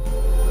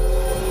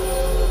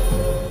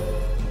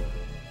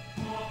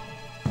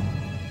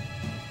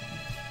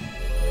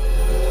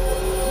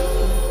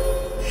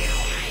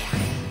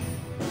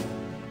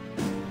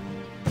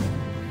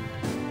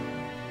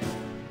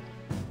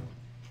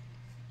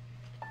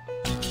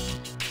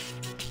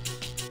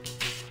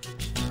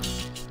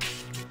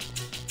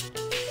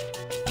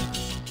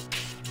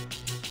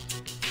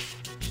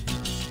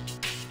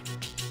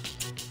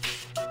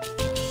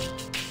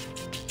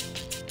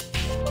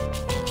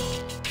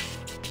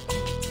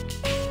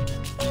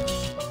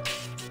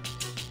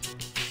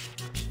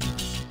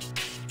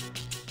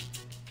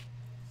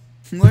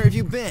 Where have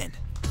you been?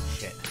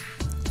 Shit.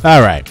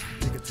 Alright.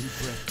 Take a deep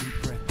breath, deep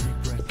breath,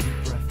 deep breath, deep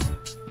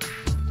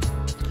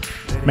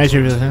breath.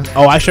 Measure resistance.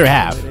 Oh, I sure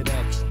have. Let it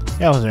out. Yeah,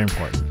 that was very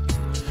important.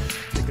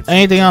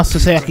 Anything else to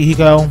say,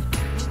 Akihiko?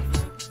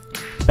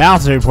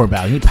 Balance is very important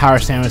battle. You need power,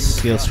 stamina,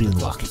 skill, speed,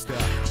 and luck.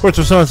 Of course,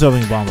 Persona is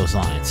opening along those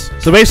lines.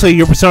 So basically,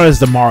 your Persona is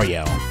the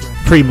Mario.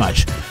 Pretty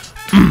much.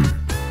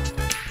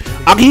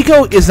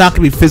 Akihiko is not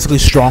going to be physically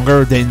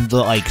stronger than,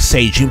 like,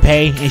 say,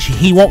 Junpei, and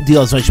he won't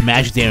deal as much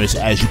magic damage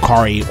as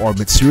Yukari or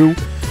Mitsuru,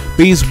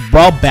 but he's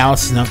well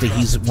balanced enough that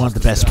he's one of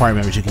the best party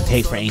members you can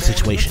take for any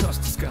situation.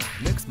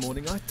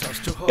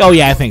 Oh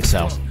yeah, I think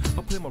so.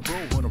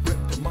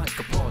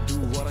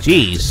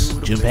 Jeez,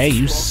 Junpei,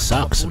 you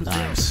suck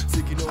sometimes.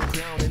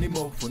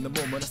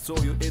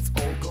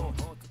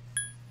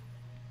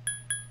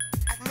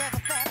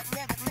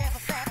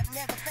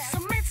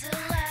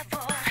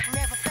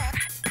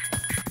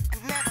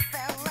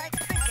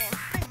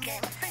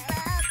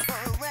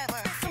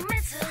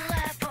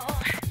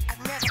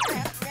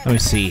 Let me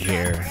see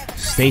here.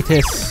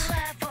 Status.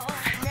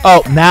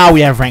 Oh, now we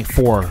have rank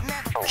 4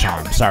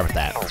 charm. Sorry about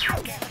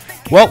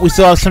that. Well, we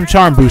still have some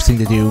charm boosting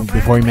to do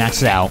before we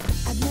max it out.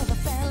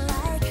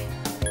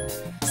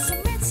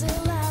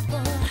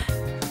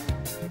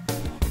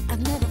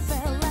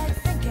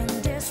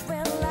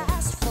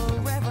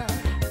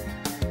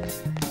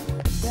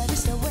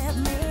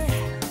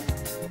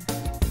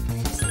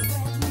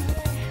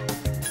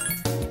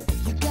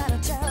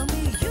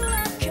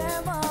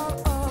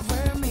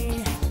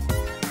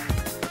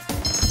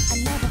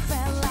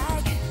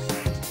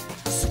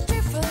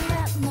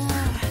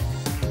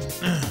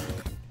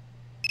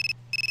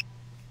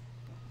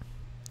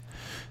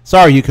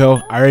 Sorry,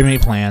 Yuko. I already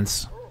made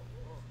plans.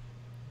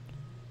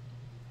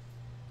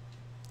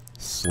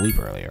 Sleep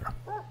earlier.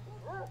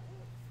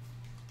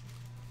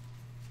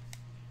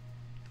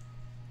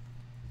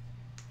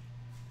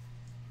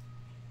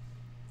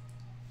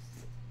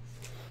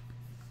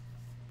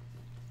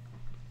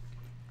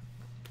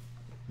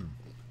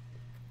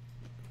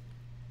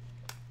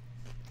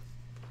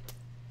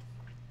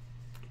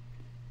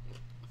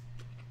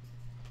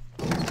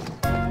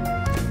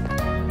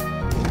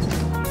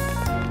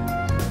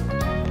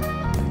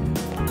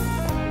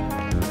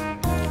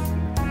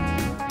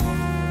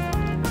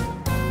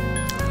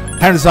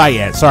 Haven't decided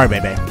yet. Sorry,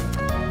 baby.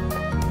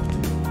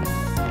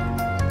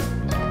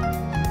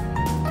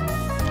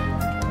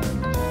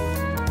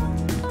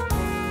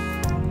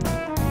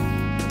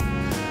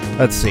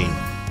 Let's see.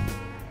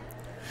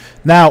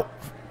 Now,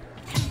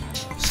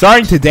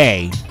 starting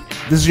today,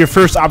 this is your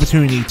first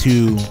opportunity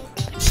to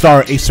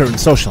start a certain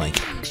social link.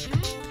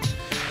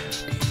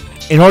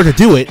 In order to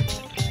do it,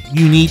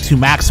 you need to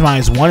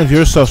maximize one of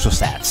your social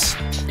stats.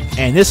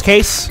 And in this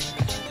case,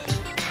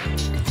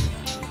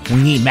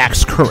 we need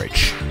max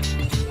courage.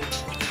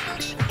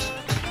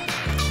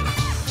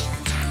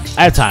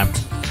 I have time.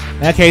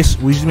 In that case,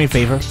 will you do me a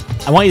favor?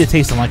 I want you to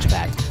taste the lunch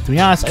bag. To be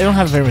honest, I don't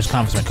have very much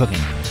confidence in my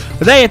cooking.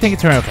 But today, I think it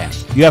turned out okay.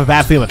 You have a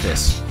bad feeling with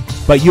this.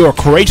 But you are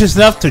courageous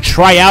enough to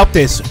try out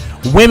this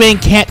women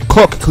can't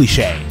cook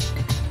cliche.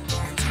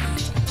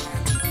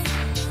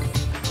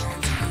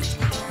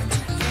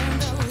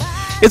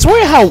 It's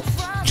weird how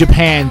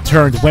Japan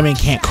turned women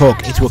can't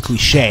cook into a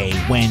cliche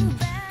when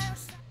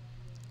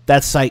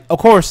that's like, of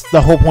course,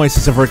 the whole point is to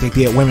subvert the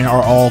idea that women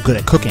are all good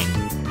at cooking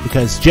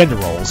because gender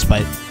roles,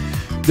 but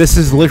this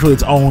is literally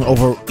its own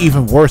over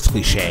even worse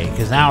cliche,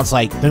 because now it's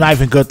like they're not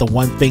even good at the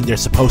one thing they're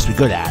supposed to be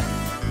good at.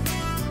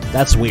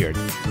 That's weird.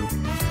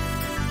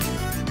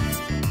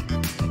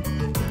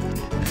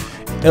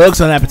 It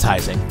looks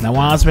unappetizing. Now,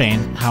 while it's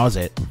been, how is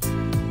it?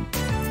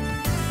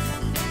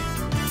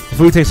 The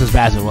food tastes as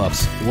bad as it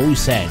looks. What are you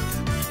saying?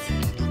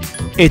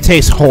 It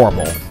tastes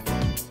horrible.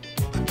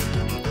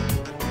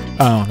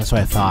 Oh, that's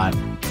what I thought.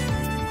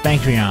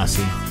 Thanks for your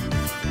honesty.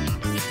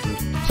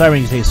 Sorry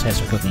when you taste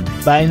test for cooking,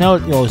 but I know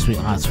you'll always be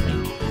honest with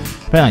me.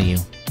 Depend on you.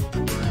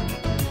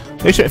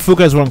 Make sure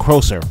Fuka is one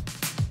closer.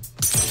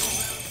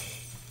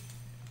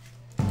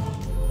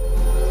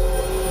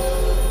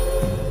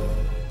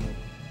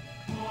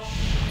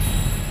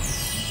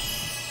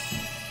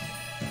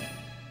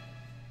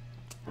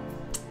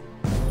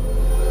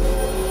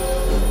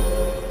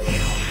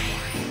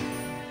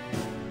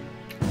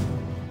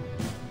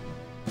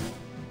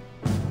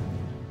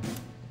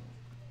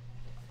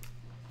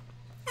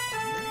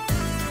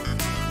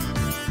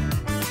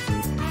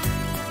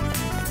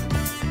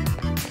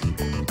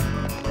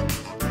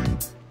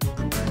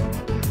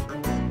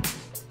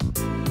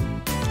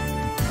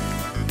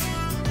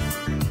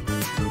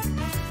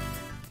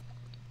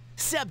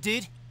 up,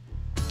 dude?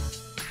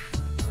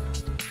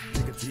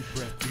 Take a deep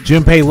breath.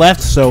 Junpei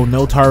left, so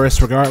no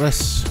Taurus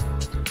regardless.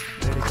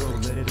 Let it go,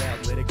 let it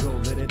out, let it go,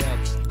 let it out.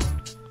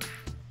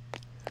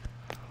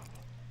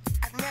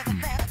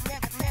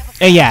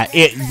 And yeah,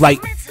 it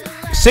like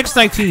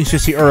 619 is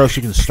just the earliest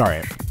you can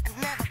start it.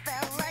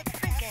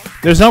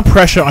 There's no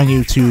pressure on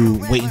you to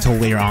wait until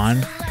later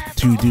on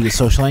to do the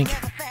social link,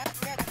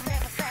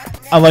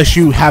 unless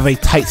you have a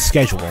tight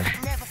schedule.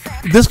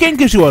 This game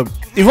gives you a,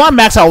 if you want to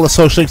max out all the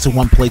social links in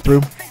one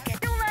playthrough,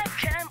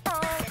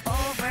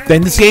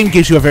 then this game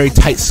gives you a very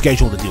tight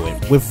schedule to do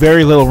it, with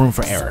very little room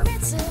for error.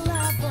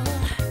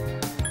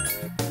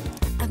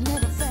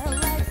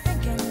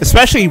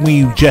 Especially when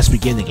you just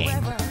begin the game.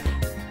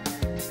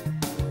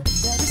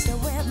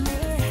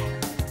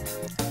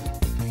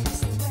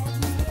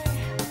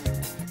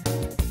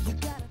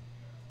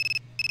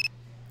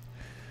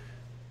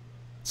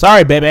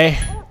 Sorry, baby.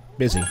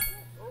 Busy.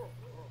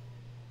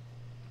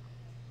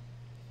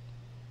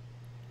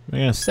 I'm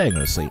gonna stay. I'm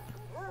gonna sleep.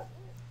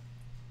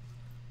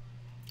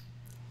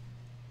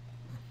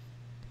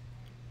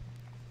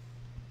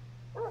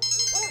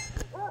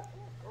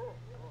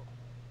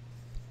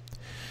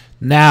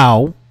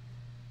 Now,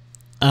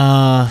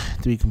 to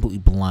be completely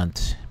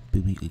blunt,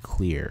 completely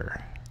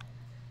clear.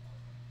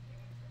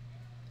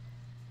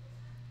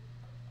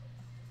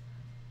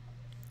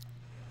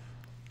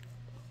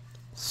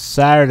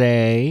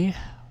 Saturday.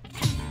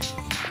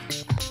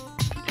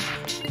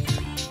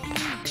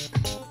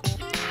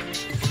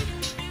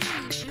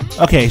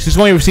 Okay, she's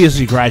going overseas as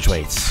she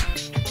graduates.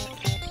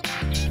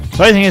 The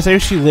only thing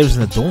is, she lives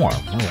in the dorm.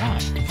 Oh, why?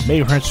 Maybe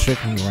her parents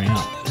strict when growing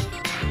up.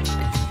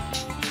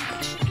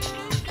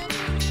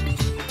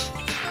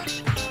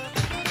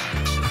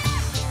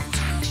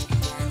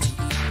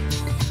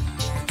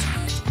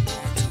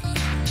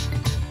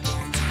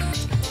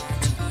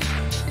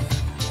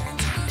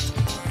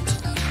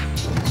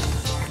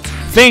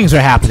 Things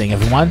are happening,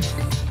 everyone.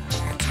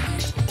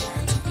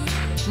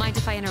 Mind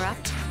if I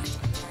interrupt?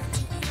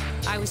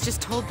 I was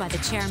just told by the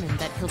chairman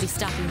that he'll be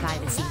stopping by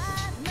this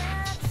evening.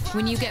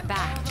 When you get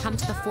back, come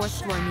to the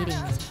 4th floor meeting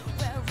room.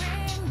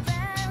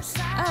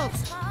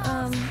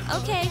 Oh,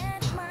 okay.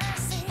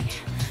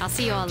 I'll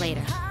see you all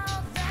later.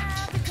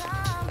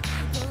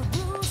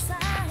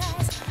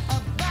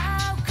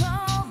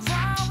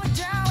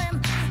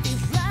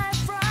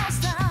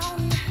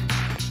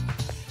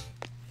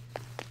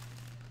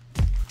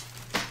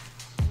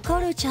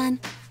 Koro-chan,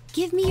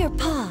 give me your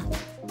paw.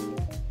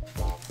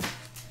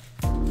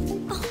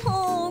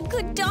 Oh,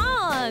 good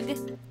dog.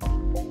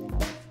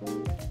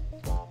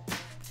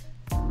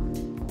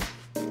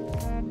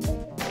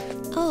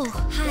 Oh,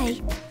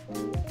 hi.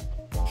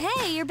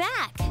 Hey, you're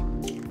back.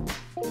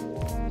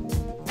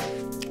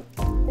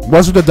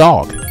 What's with the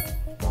dog?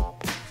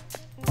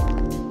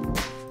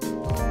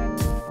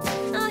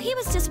 Oh, he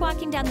was just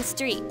walking down the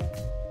street.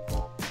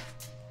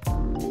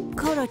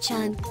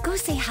 Koro-chan, go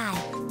say hi.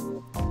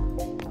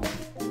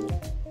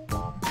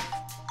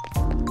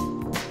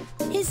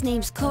 His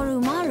name's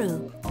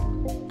Korumaru.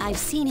 I've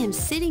seen him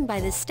sitting by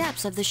the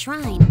steps of the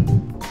shrine.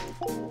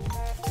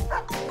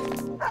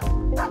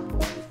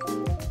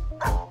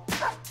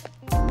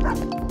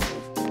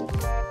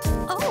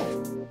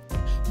 Oh,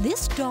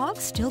 this dog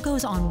still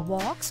goes on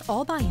walks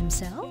all by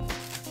himself?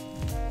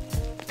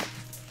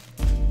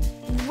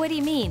 What do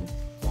you mean?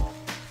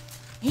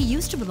 He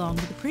used to belong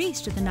to the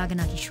priest at the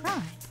Naganaki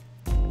Shrine.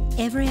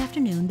 Every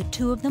afternoon, the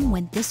two of them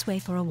went this way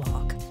for a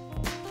walk.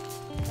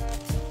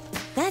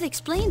 That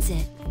explains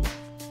it.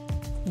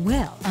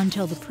 Well,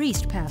 until the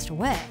priest passed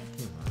away.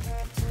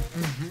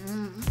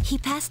 He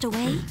passed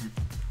away?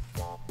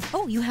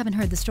 Oh, you haven't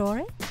heard the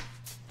story?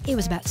 It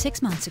was about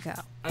 6 months ago.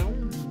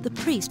 The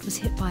priest was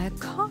hit by a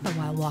car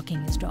while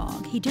walking his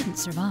dog. He didn't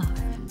survive.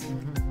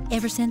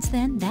 Ever since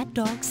then, that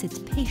dog sits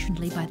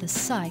patiently by the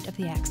site of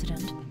the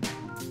accident.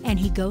 And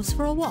he goes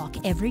for a walk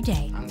every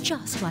day,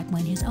 just like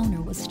when his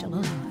owner was still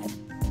alive.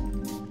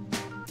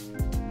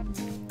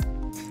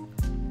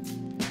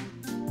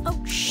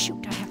 Oh,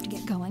 shoot, I have to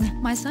get going.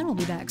 My son will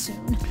be back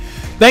soon.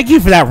 Thank you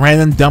for that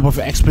random dump of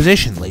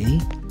exposition, lady.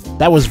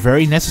 That was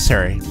very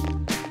necessary.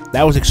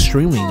 That was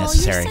extremely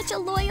necessary. You're such a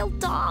loyal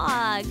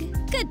dog.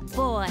 Good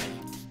boy.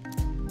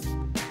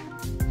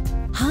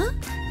 Huh?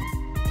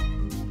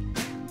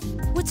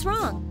 What's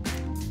wrong?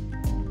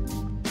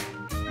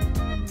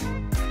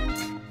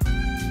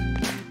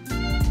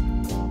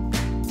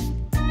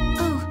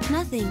 Oh,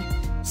 nothing.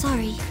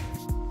 Sorry.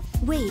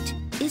 Wait,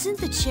 isn't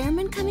the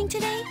chairman coming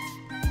today?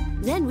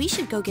 Then we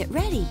should go get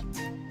ready.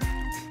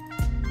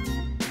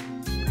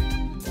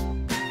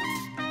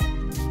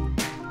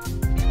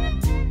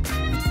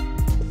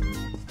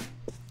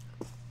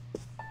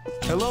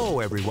 Hello,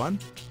 everyone.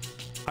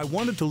 I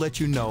wanted to let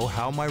you know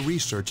how my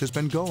research has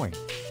been going.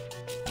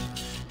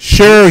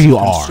 Sure you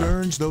are.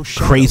 Concerns those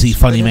Crazy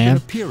shadows funny that have man.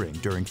 been appearing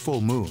during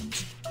full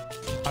moons.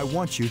 I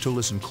want you to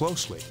listen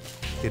closely.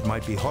 It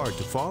might be hard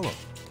to follow.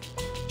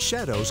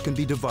 Shadows can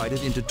be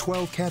divided into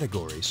 12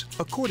 categories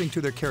according to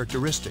their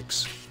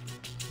characteristics.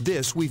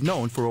 This we've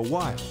known for a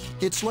while.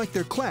 It's like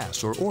their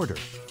class or order.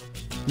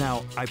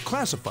 Now, I've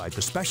classified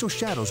the special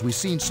shadows we've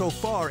seen so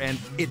far, and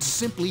it's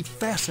simply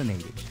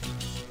fascinating.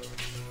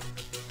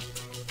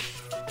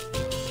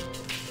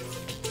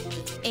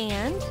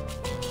 And?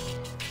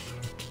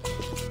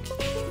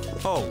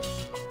 Oh,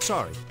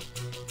 sorry.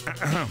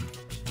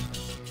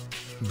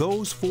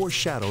 Those 4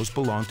 shadows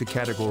belong to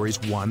categories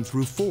 1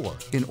 through 4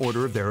 in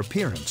order of their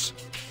appearance.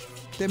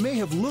 They may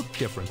have looked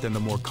different than the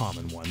more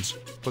common ones,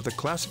 but the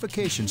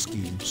classification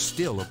scheme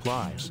still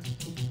applies.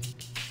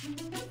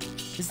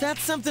 Is that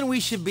something we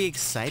should be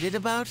excited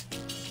about?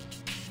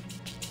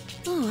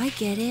 Oh, I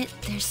get it.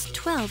 There's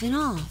 12 in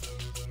all.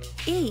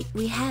 8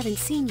 we haven't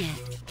seen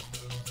yet.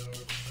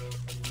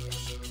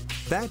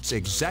 That's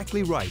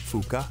exactly right,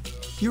 Fuka.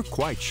 You're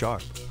quite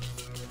sharp.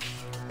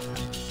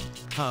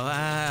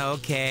 Oh,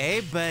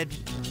 okay, but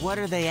what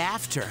are they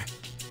after?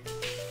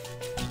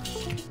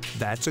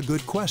 That's a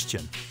good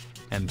question.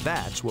 And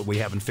that's what we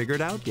haven't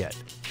figured out yet.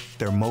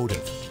 Their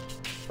motive.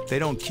 They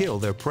don't kill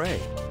their prey.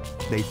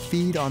 They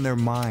feed on their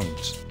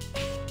minds.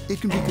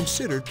 It can be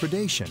considered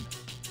predation.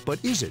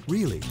 But is it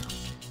really?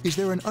 Is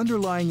there an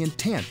underlying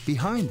intent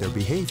behind their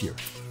behavior?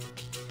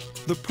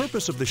 The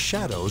purpose of the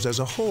shadows as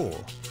a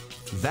whole.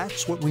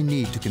 That's what we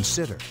need to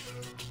consider.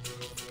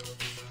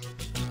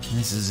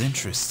 This is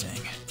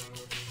interesting.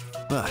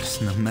 But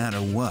no matter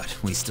what,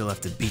 we still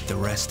have to beat the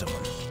rest of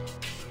them.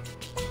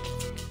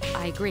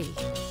 I agree.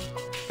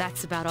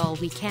 That's about all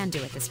we can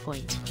do at this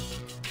point.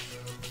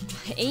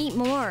 8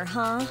 more,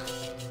 huh?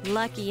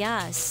 Lucky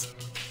us.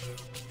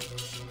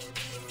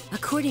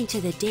 According to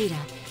the data,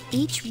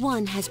 each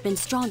one has been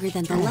stronger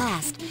than the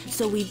last,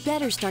 so we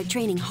better start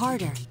training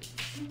harder.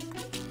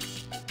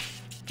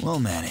 We'll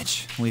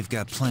manage. We've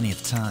got plenty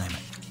of time.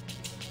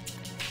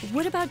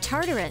 What about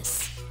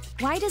Tartarus?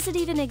 Why does it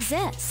even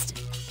exist?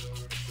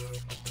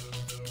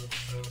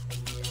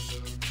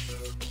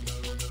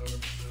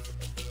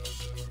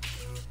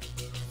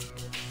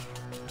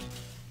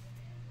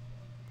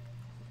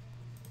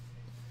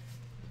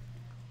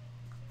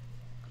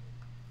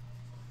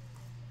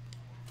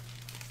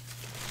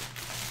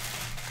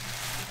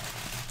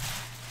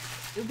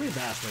 It'll be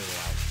vast way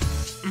loud.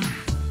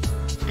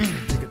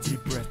 Take a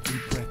deep breath,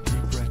 deep breath,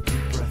 deep breath,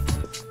 deep breath.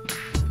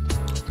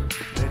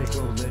 Let it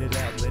go, let it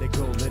out, let it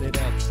go, let it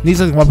out. Need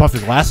something to wipe off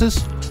your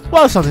glasses?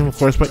 Well, something, of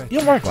course, but you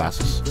don't wear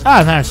glasses.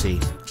 Ah, now I see.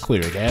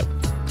 Clear that.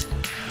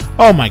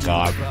 Oh my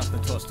god. Across the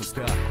toss the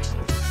sky.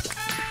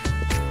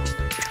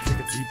 Take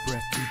a deep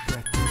breath, deep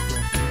breath, deep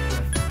breath, deep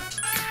breath.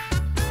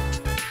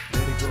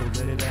 Let it go,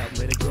 let it out,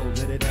 let it go,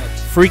 let it out.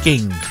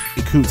 Freaking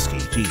Ikutski,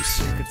 jeez.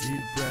 Take a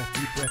deep breath,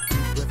 deep breath,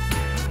 deep breath.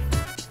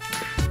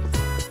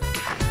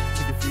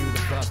 Take a few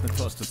across the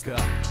toss the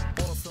sky.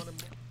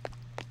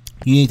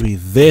 You need to be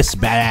this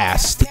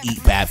badass to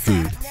eat bad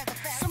food.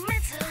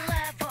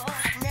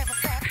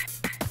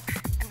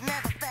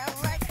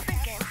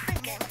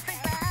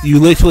 You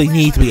literally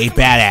need to be a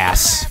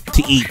badass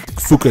to eat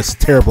Fuka's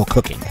terrible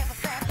cooking.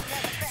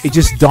 It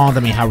just dawned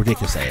on me how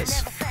ridiculous that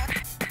is.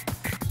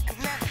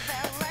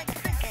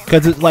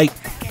 Because it's like,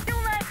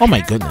 oh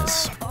my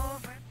goodness.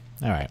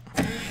 Alright.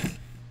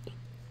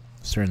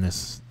 Let's turn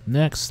this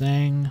next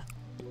thing.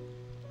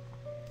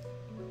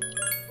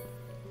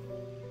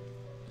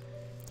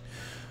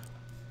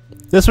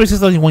 This way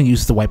is only one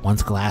used to wipe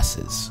one's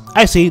glasses.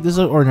 I see, this is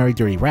an ordinary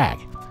dirty rag.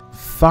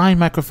 Fine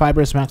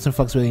microfibers, maximum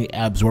flexibility,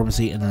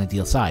 absorbency, and an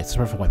ideal size. It's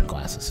perfect for wiping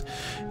glasses.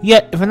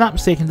 Yet, if I'm not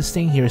mistaken, this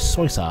thing here is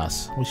soy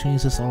sauce, which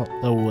means this,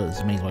 although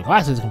it's made to wipe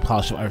glasses, it can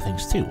polish up other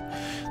things too.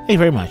 Thank you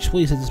very much.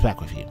 Please take this back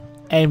with you.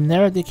 I've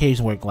never had the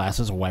occasion to wear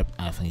glasses or wipe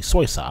off any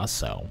soy sauce,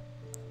 so...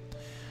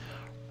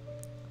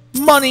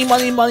 Money,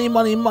 money, money,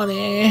 money,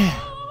 money!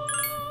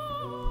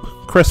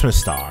 Christmas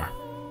star.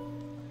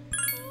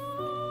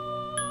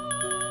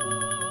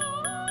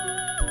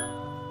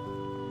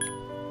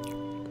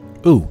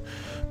 Ooh.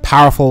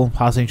 Powerful,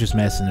 positive interest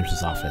medicine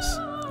nurse's office.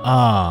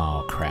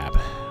 Oh, crap.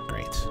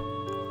 Great.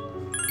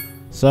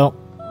 So,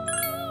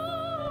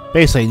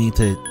 basically I need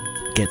to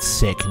get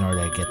sick in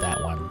order to get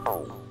that one.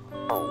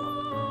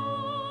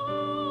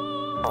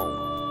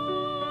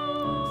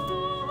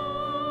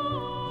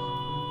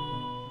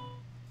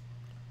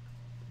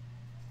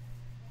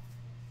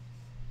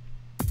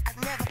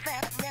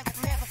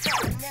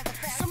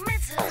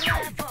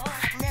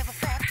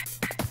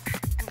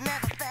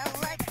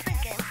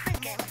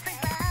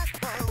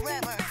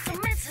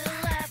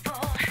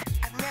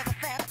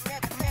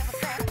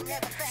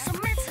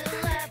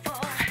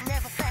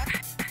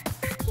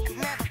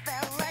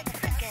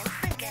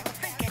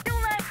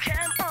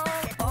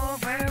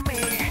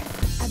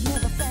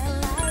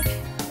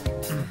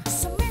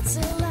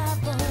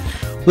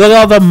 Look at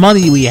all the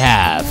money we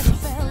have.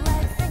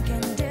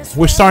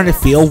 We're starting to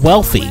feel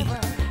wealthy.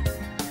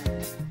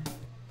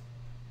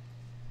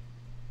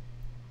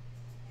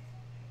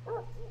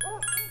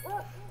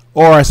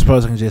 Or I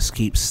suppose I can just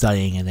keep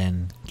studying and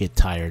then get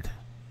tired.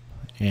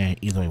 Yeah,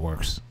 either way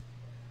works.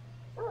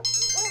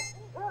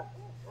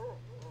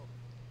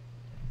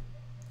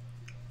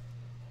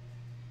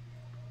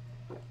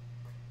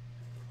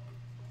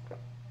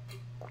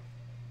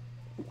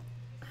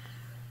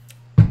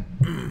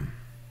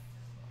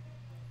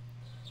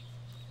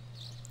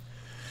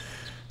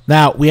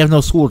 Now, we have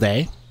no school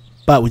day,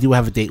 but we do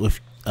have a date with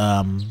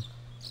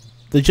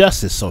the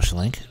Justice Social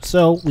Link,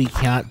 so we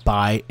cannot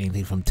buy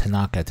anything from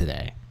Tanaka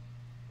today.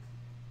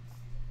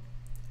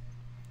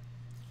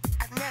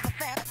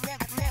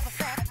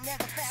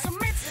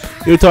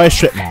 Utoi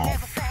Strip Mall.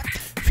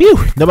 Phew,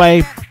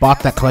 nobody bought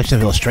that collection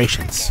of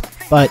illustrations,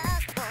 but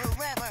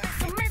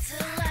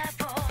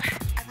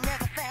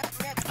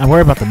I'm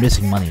worried about the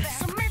missing money.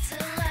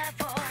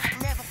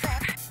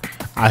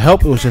 I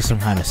hope it was just some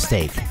kind of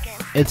mistake.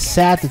 It's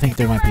sad to think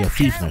there might be a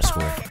thief in our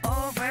school.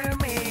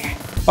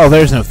 Oh,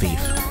 there's no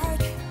thief.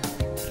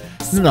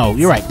 No,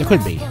 you're right, there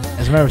could be.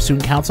 As a member of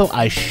student council,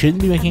 I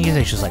shouldn't be making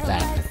accusations like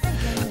that.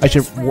 I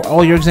should...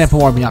 Oh, your example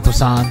more,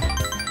 Minato-san.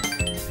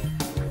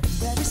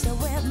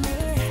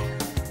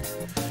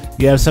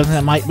 You have something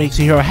that might make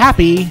your hero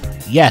happy?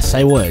 Yes,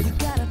 I would.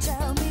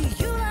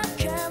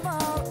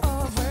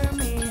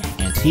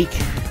 Antique.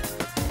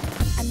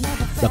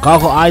 The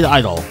goggle-eyed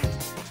idol.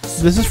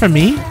 This is for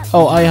me?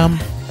 Oh,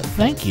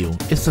 thank you.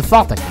 It's the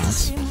thought that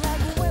counts.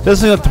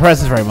 Doesn't look the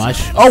presents very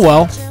much. Oh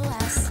well.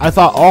 I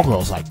thought all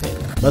girls liked it.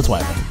 That's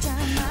why.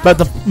 But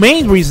the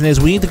main reason is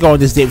we need to go on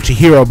this date with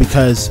Chihiro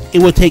because it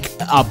would take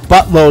a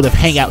buttload of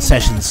hangout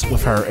sessions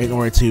with her in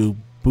order to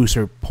boost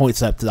her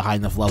points up to the high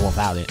enough level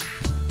without it.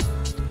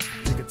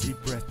 Take a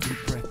deep breath, deep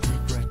breath,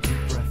 deep breath,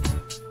 deep breath.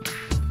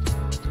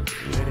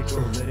 Let it go,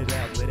 let it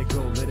out, let it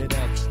go, let it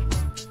out.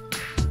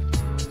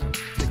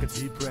 Take a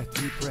deep breath,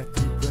 deep breath,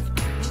 deep breath.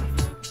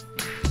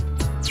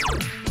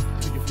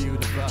 Till you feel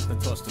the breath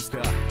and touch the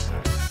sky.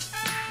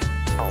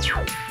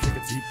 Take a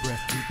deep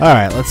breath, deep breath.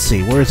 Alright, let's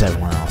see. Where's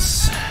everyone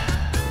else?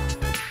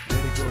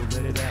 Let it go,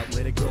 let it out,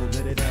 let it go,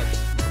 let it out.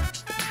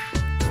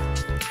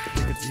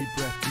 Take a deep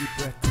breath, deep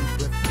breath, deep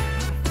breath.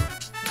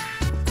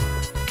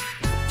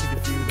 Till you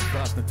feel the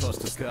breath and touch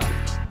the sky.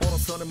 On a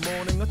sunny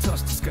morning, I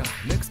touched the sky.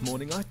 Next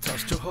morning, I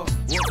touched your heart.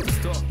 What's the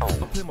start?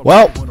 I play my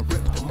Well, rhythm on a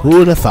rip. who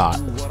would have thought?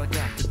 What I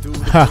got to do.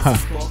 Haha.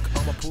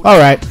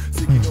 Alright.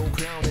 Seeking no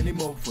crown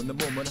anymore. From the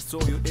moment I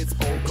saw you, it's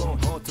all gone.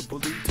 Hard to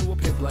believe to a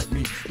pimp like me.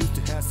 Used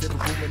to have 7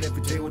 women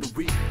every day of the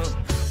week.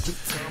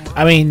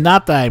 I mean,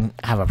 not that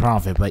I have a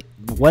problem with it, but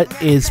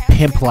what is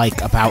pimp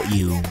like about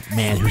you,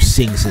 man who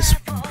sings his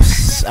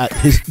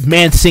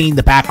man singing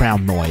the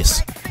background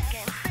noise?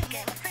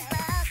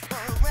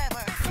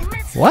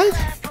 What?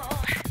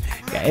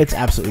 Yeah, it's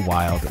absolutely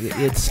wild.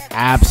 It's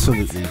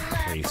absolutely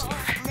crazy.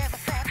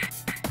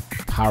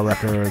 Power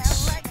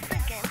Records.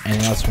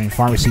 Anything else from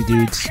Pharmacy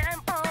Dudes?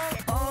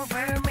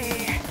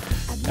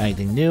 Got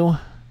anything new?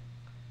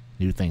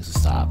 New things to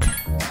stock.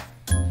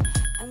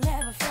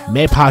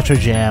 Maypatra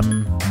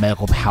Jam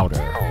Medical Powder.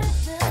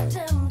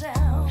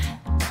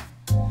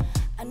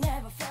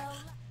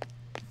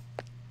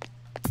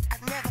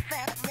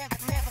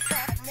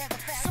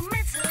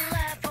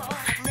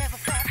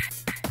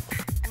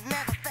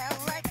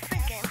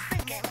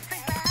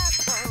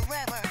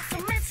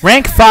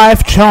 Rank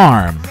 5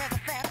 Charm.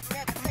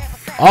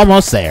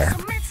 Almost there.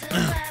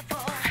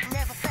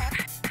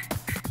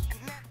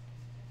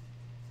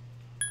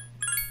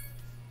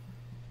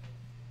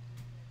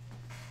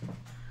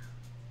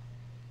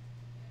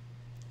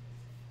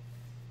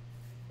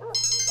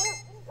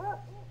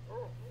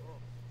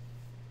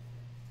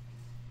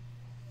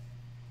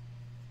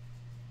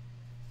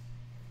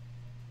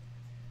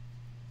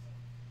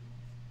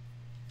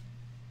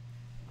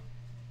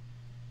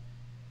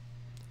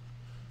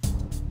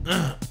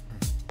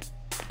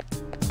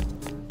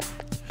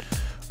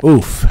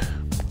 Oof.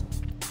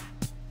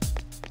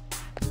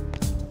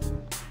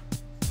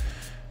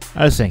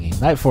 I was thinking,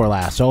 night before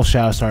last, all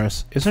Shadow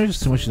Stars. Is there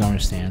just too much you don't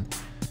understand?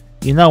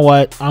 You know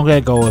what? I'm gonna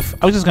go with.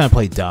 I was just gonna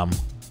play dumb,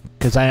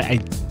 because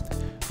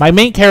my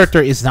main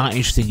character is not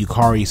interested in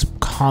Yukari's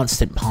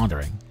constant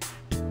pondering.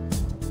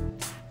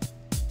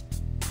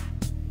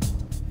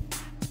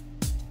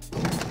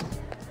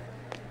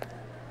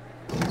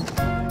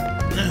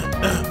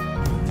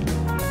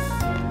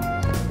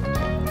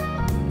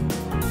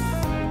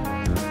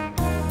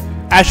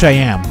 Actually,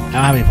 I am. I don't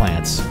have any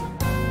plans.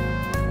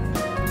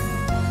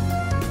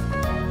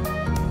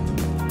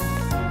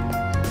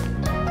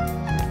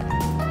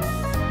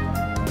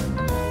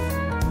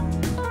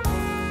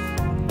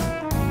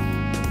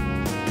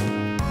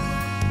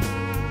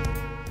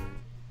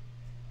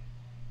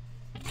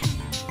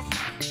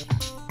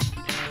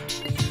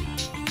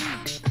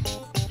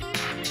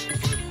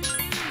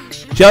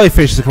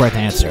 Jellyfish is the correct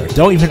answer.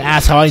 Don't even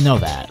ask how I know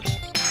that.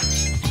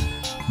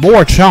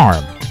 More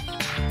charm.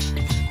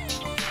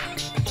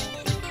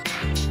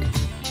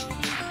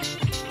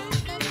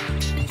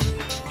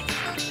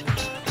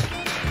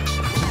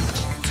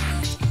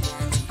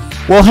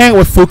 We'll hang out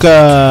with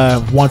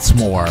Fuka once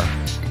more.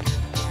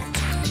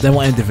 Then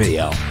we'll end the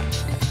video.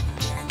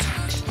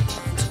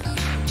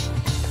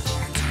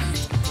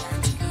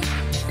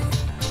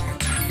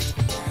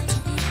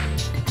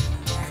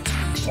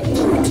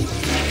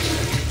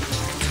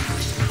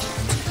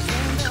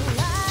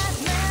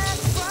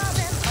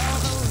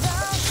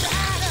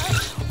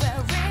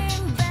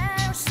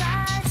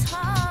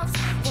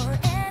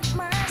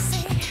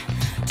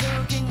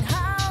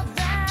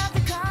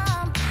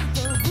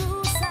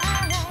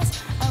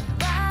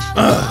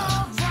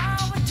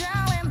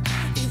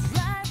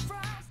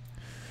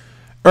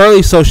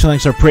 Early social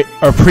links are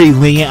pretty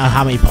lenient on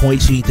how many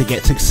points you need to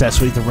get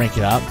successfully to rank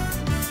it up.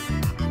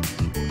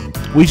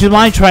 Would you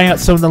mind trying out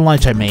some of the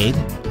lunch I made?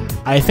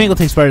 I think it'll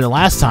taste better than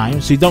last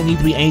time, so you don't need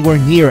to be anywhere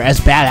near as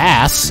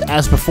badass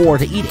as before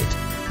to eat it.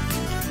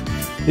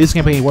 This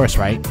can't be any worse,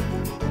 right?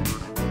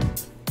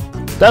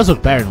 Does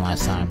look better than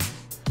last time.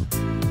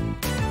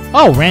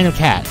 Oh, random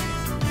cat.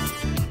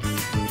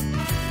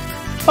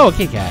 Oh, a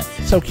kitty cat.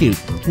 So cute.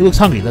 He looks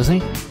hungry,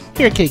 doesn't he?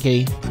 Here,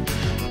 kitty.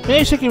 Maybe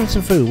I should give him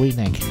some food. What do you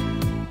think?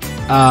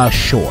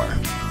 Sure.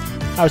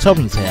 I was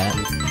hoping you'd say that.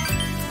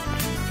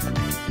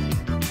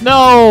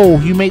 No!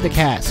 You made the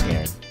cat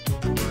scared.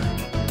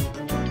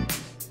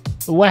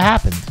 What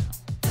happened?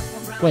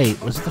 Wait,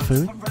 was it the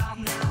food?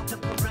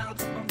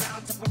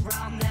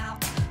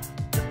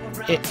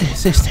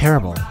 It's just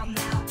terrible.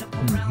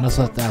 Must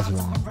have left that too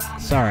long.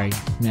 Sorry,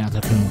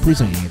 Meowth-kun. Please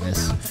don't eat any of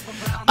this.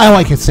 I don't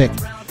like it sick.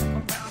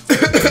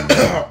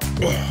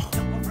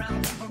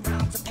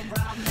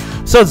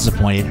 So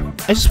disappointed.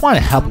 I just want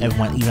to help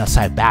everyone even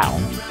outside battle,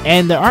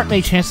 and there aren't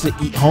many chances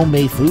to eat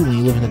homemade food when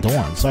you live in the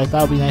dorm, so I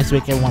thought it would be nice to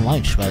make everyone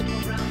lunch, but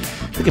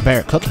we get better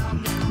at cooking.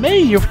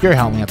 Maybe you're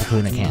helping me out the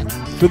food I can.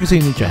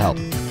 Focusing needs your help.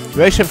 The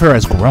relationship for her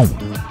has grown.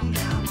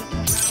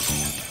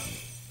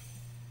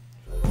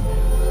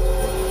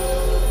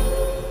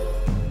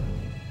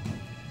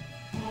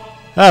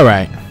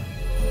 Alright.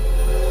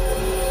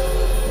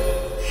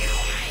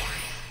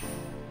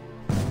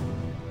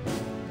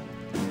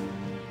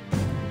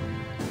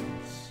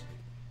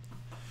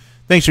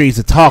 Thanks for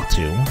easy to talk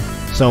to.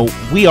 So,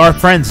 we are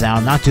friends now,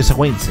 not just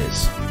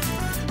acquaintances.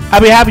 I'll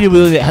be happy to be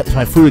able to get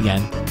my food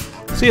again.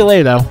 See you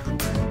later, though.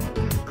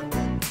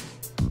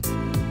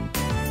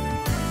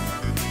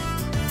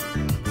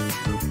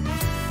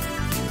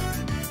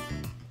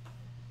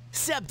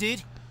 Sup,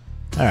 dude?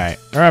 Alright.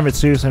 Remember, it's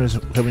serious. I was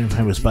hoping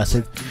I was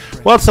busted.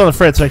 Well, it's still the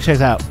fridge, so I can check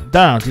it out.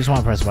 Don't. Just want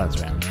to press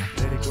buttons around here.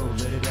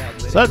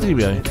 So that's the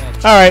really.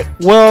 Alright.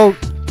 Well,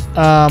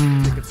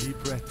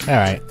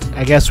 alright.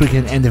 I guess we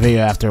can end the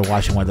video after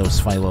watching one of those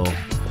funny little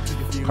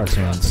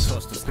cartoons.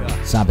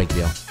 It's not a big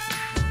deal.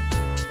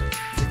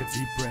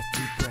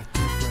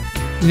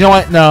 You know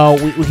what? No,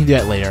 we can do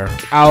that later.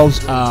 That'll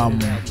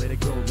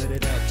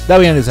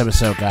be the end of this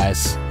episode,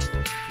 guys.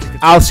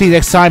 I'll see you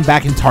next time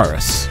back in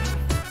Taurus.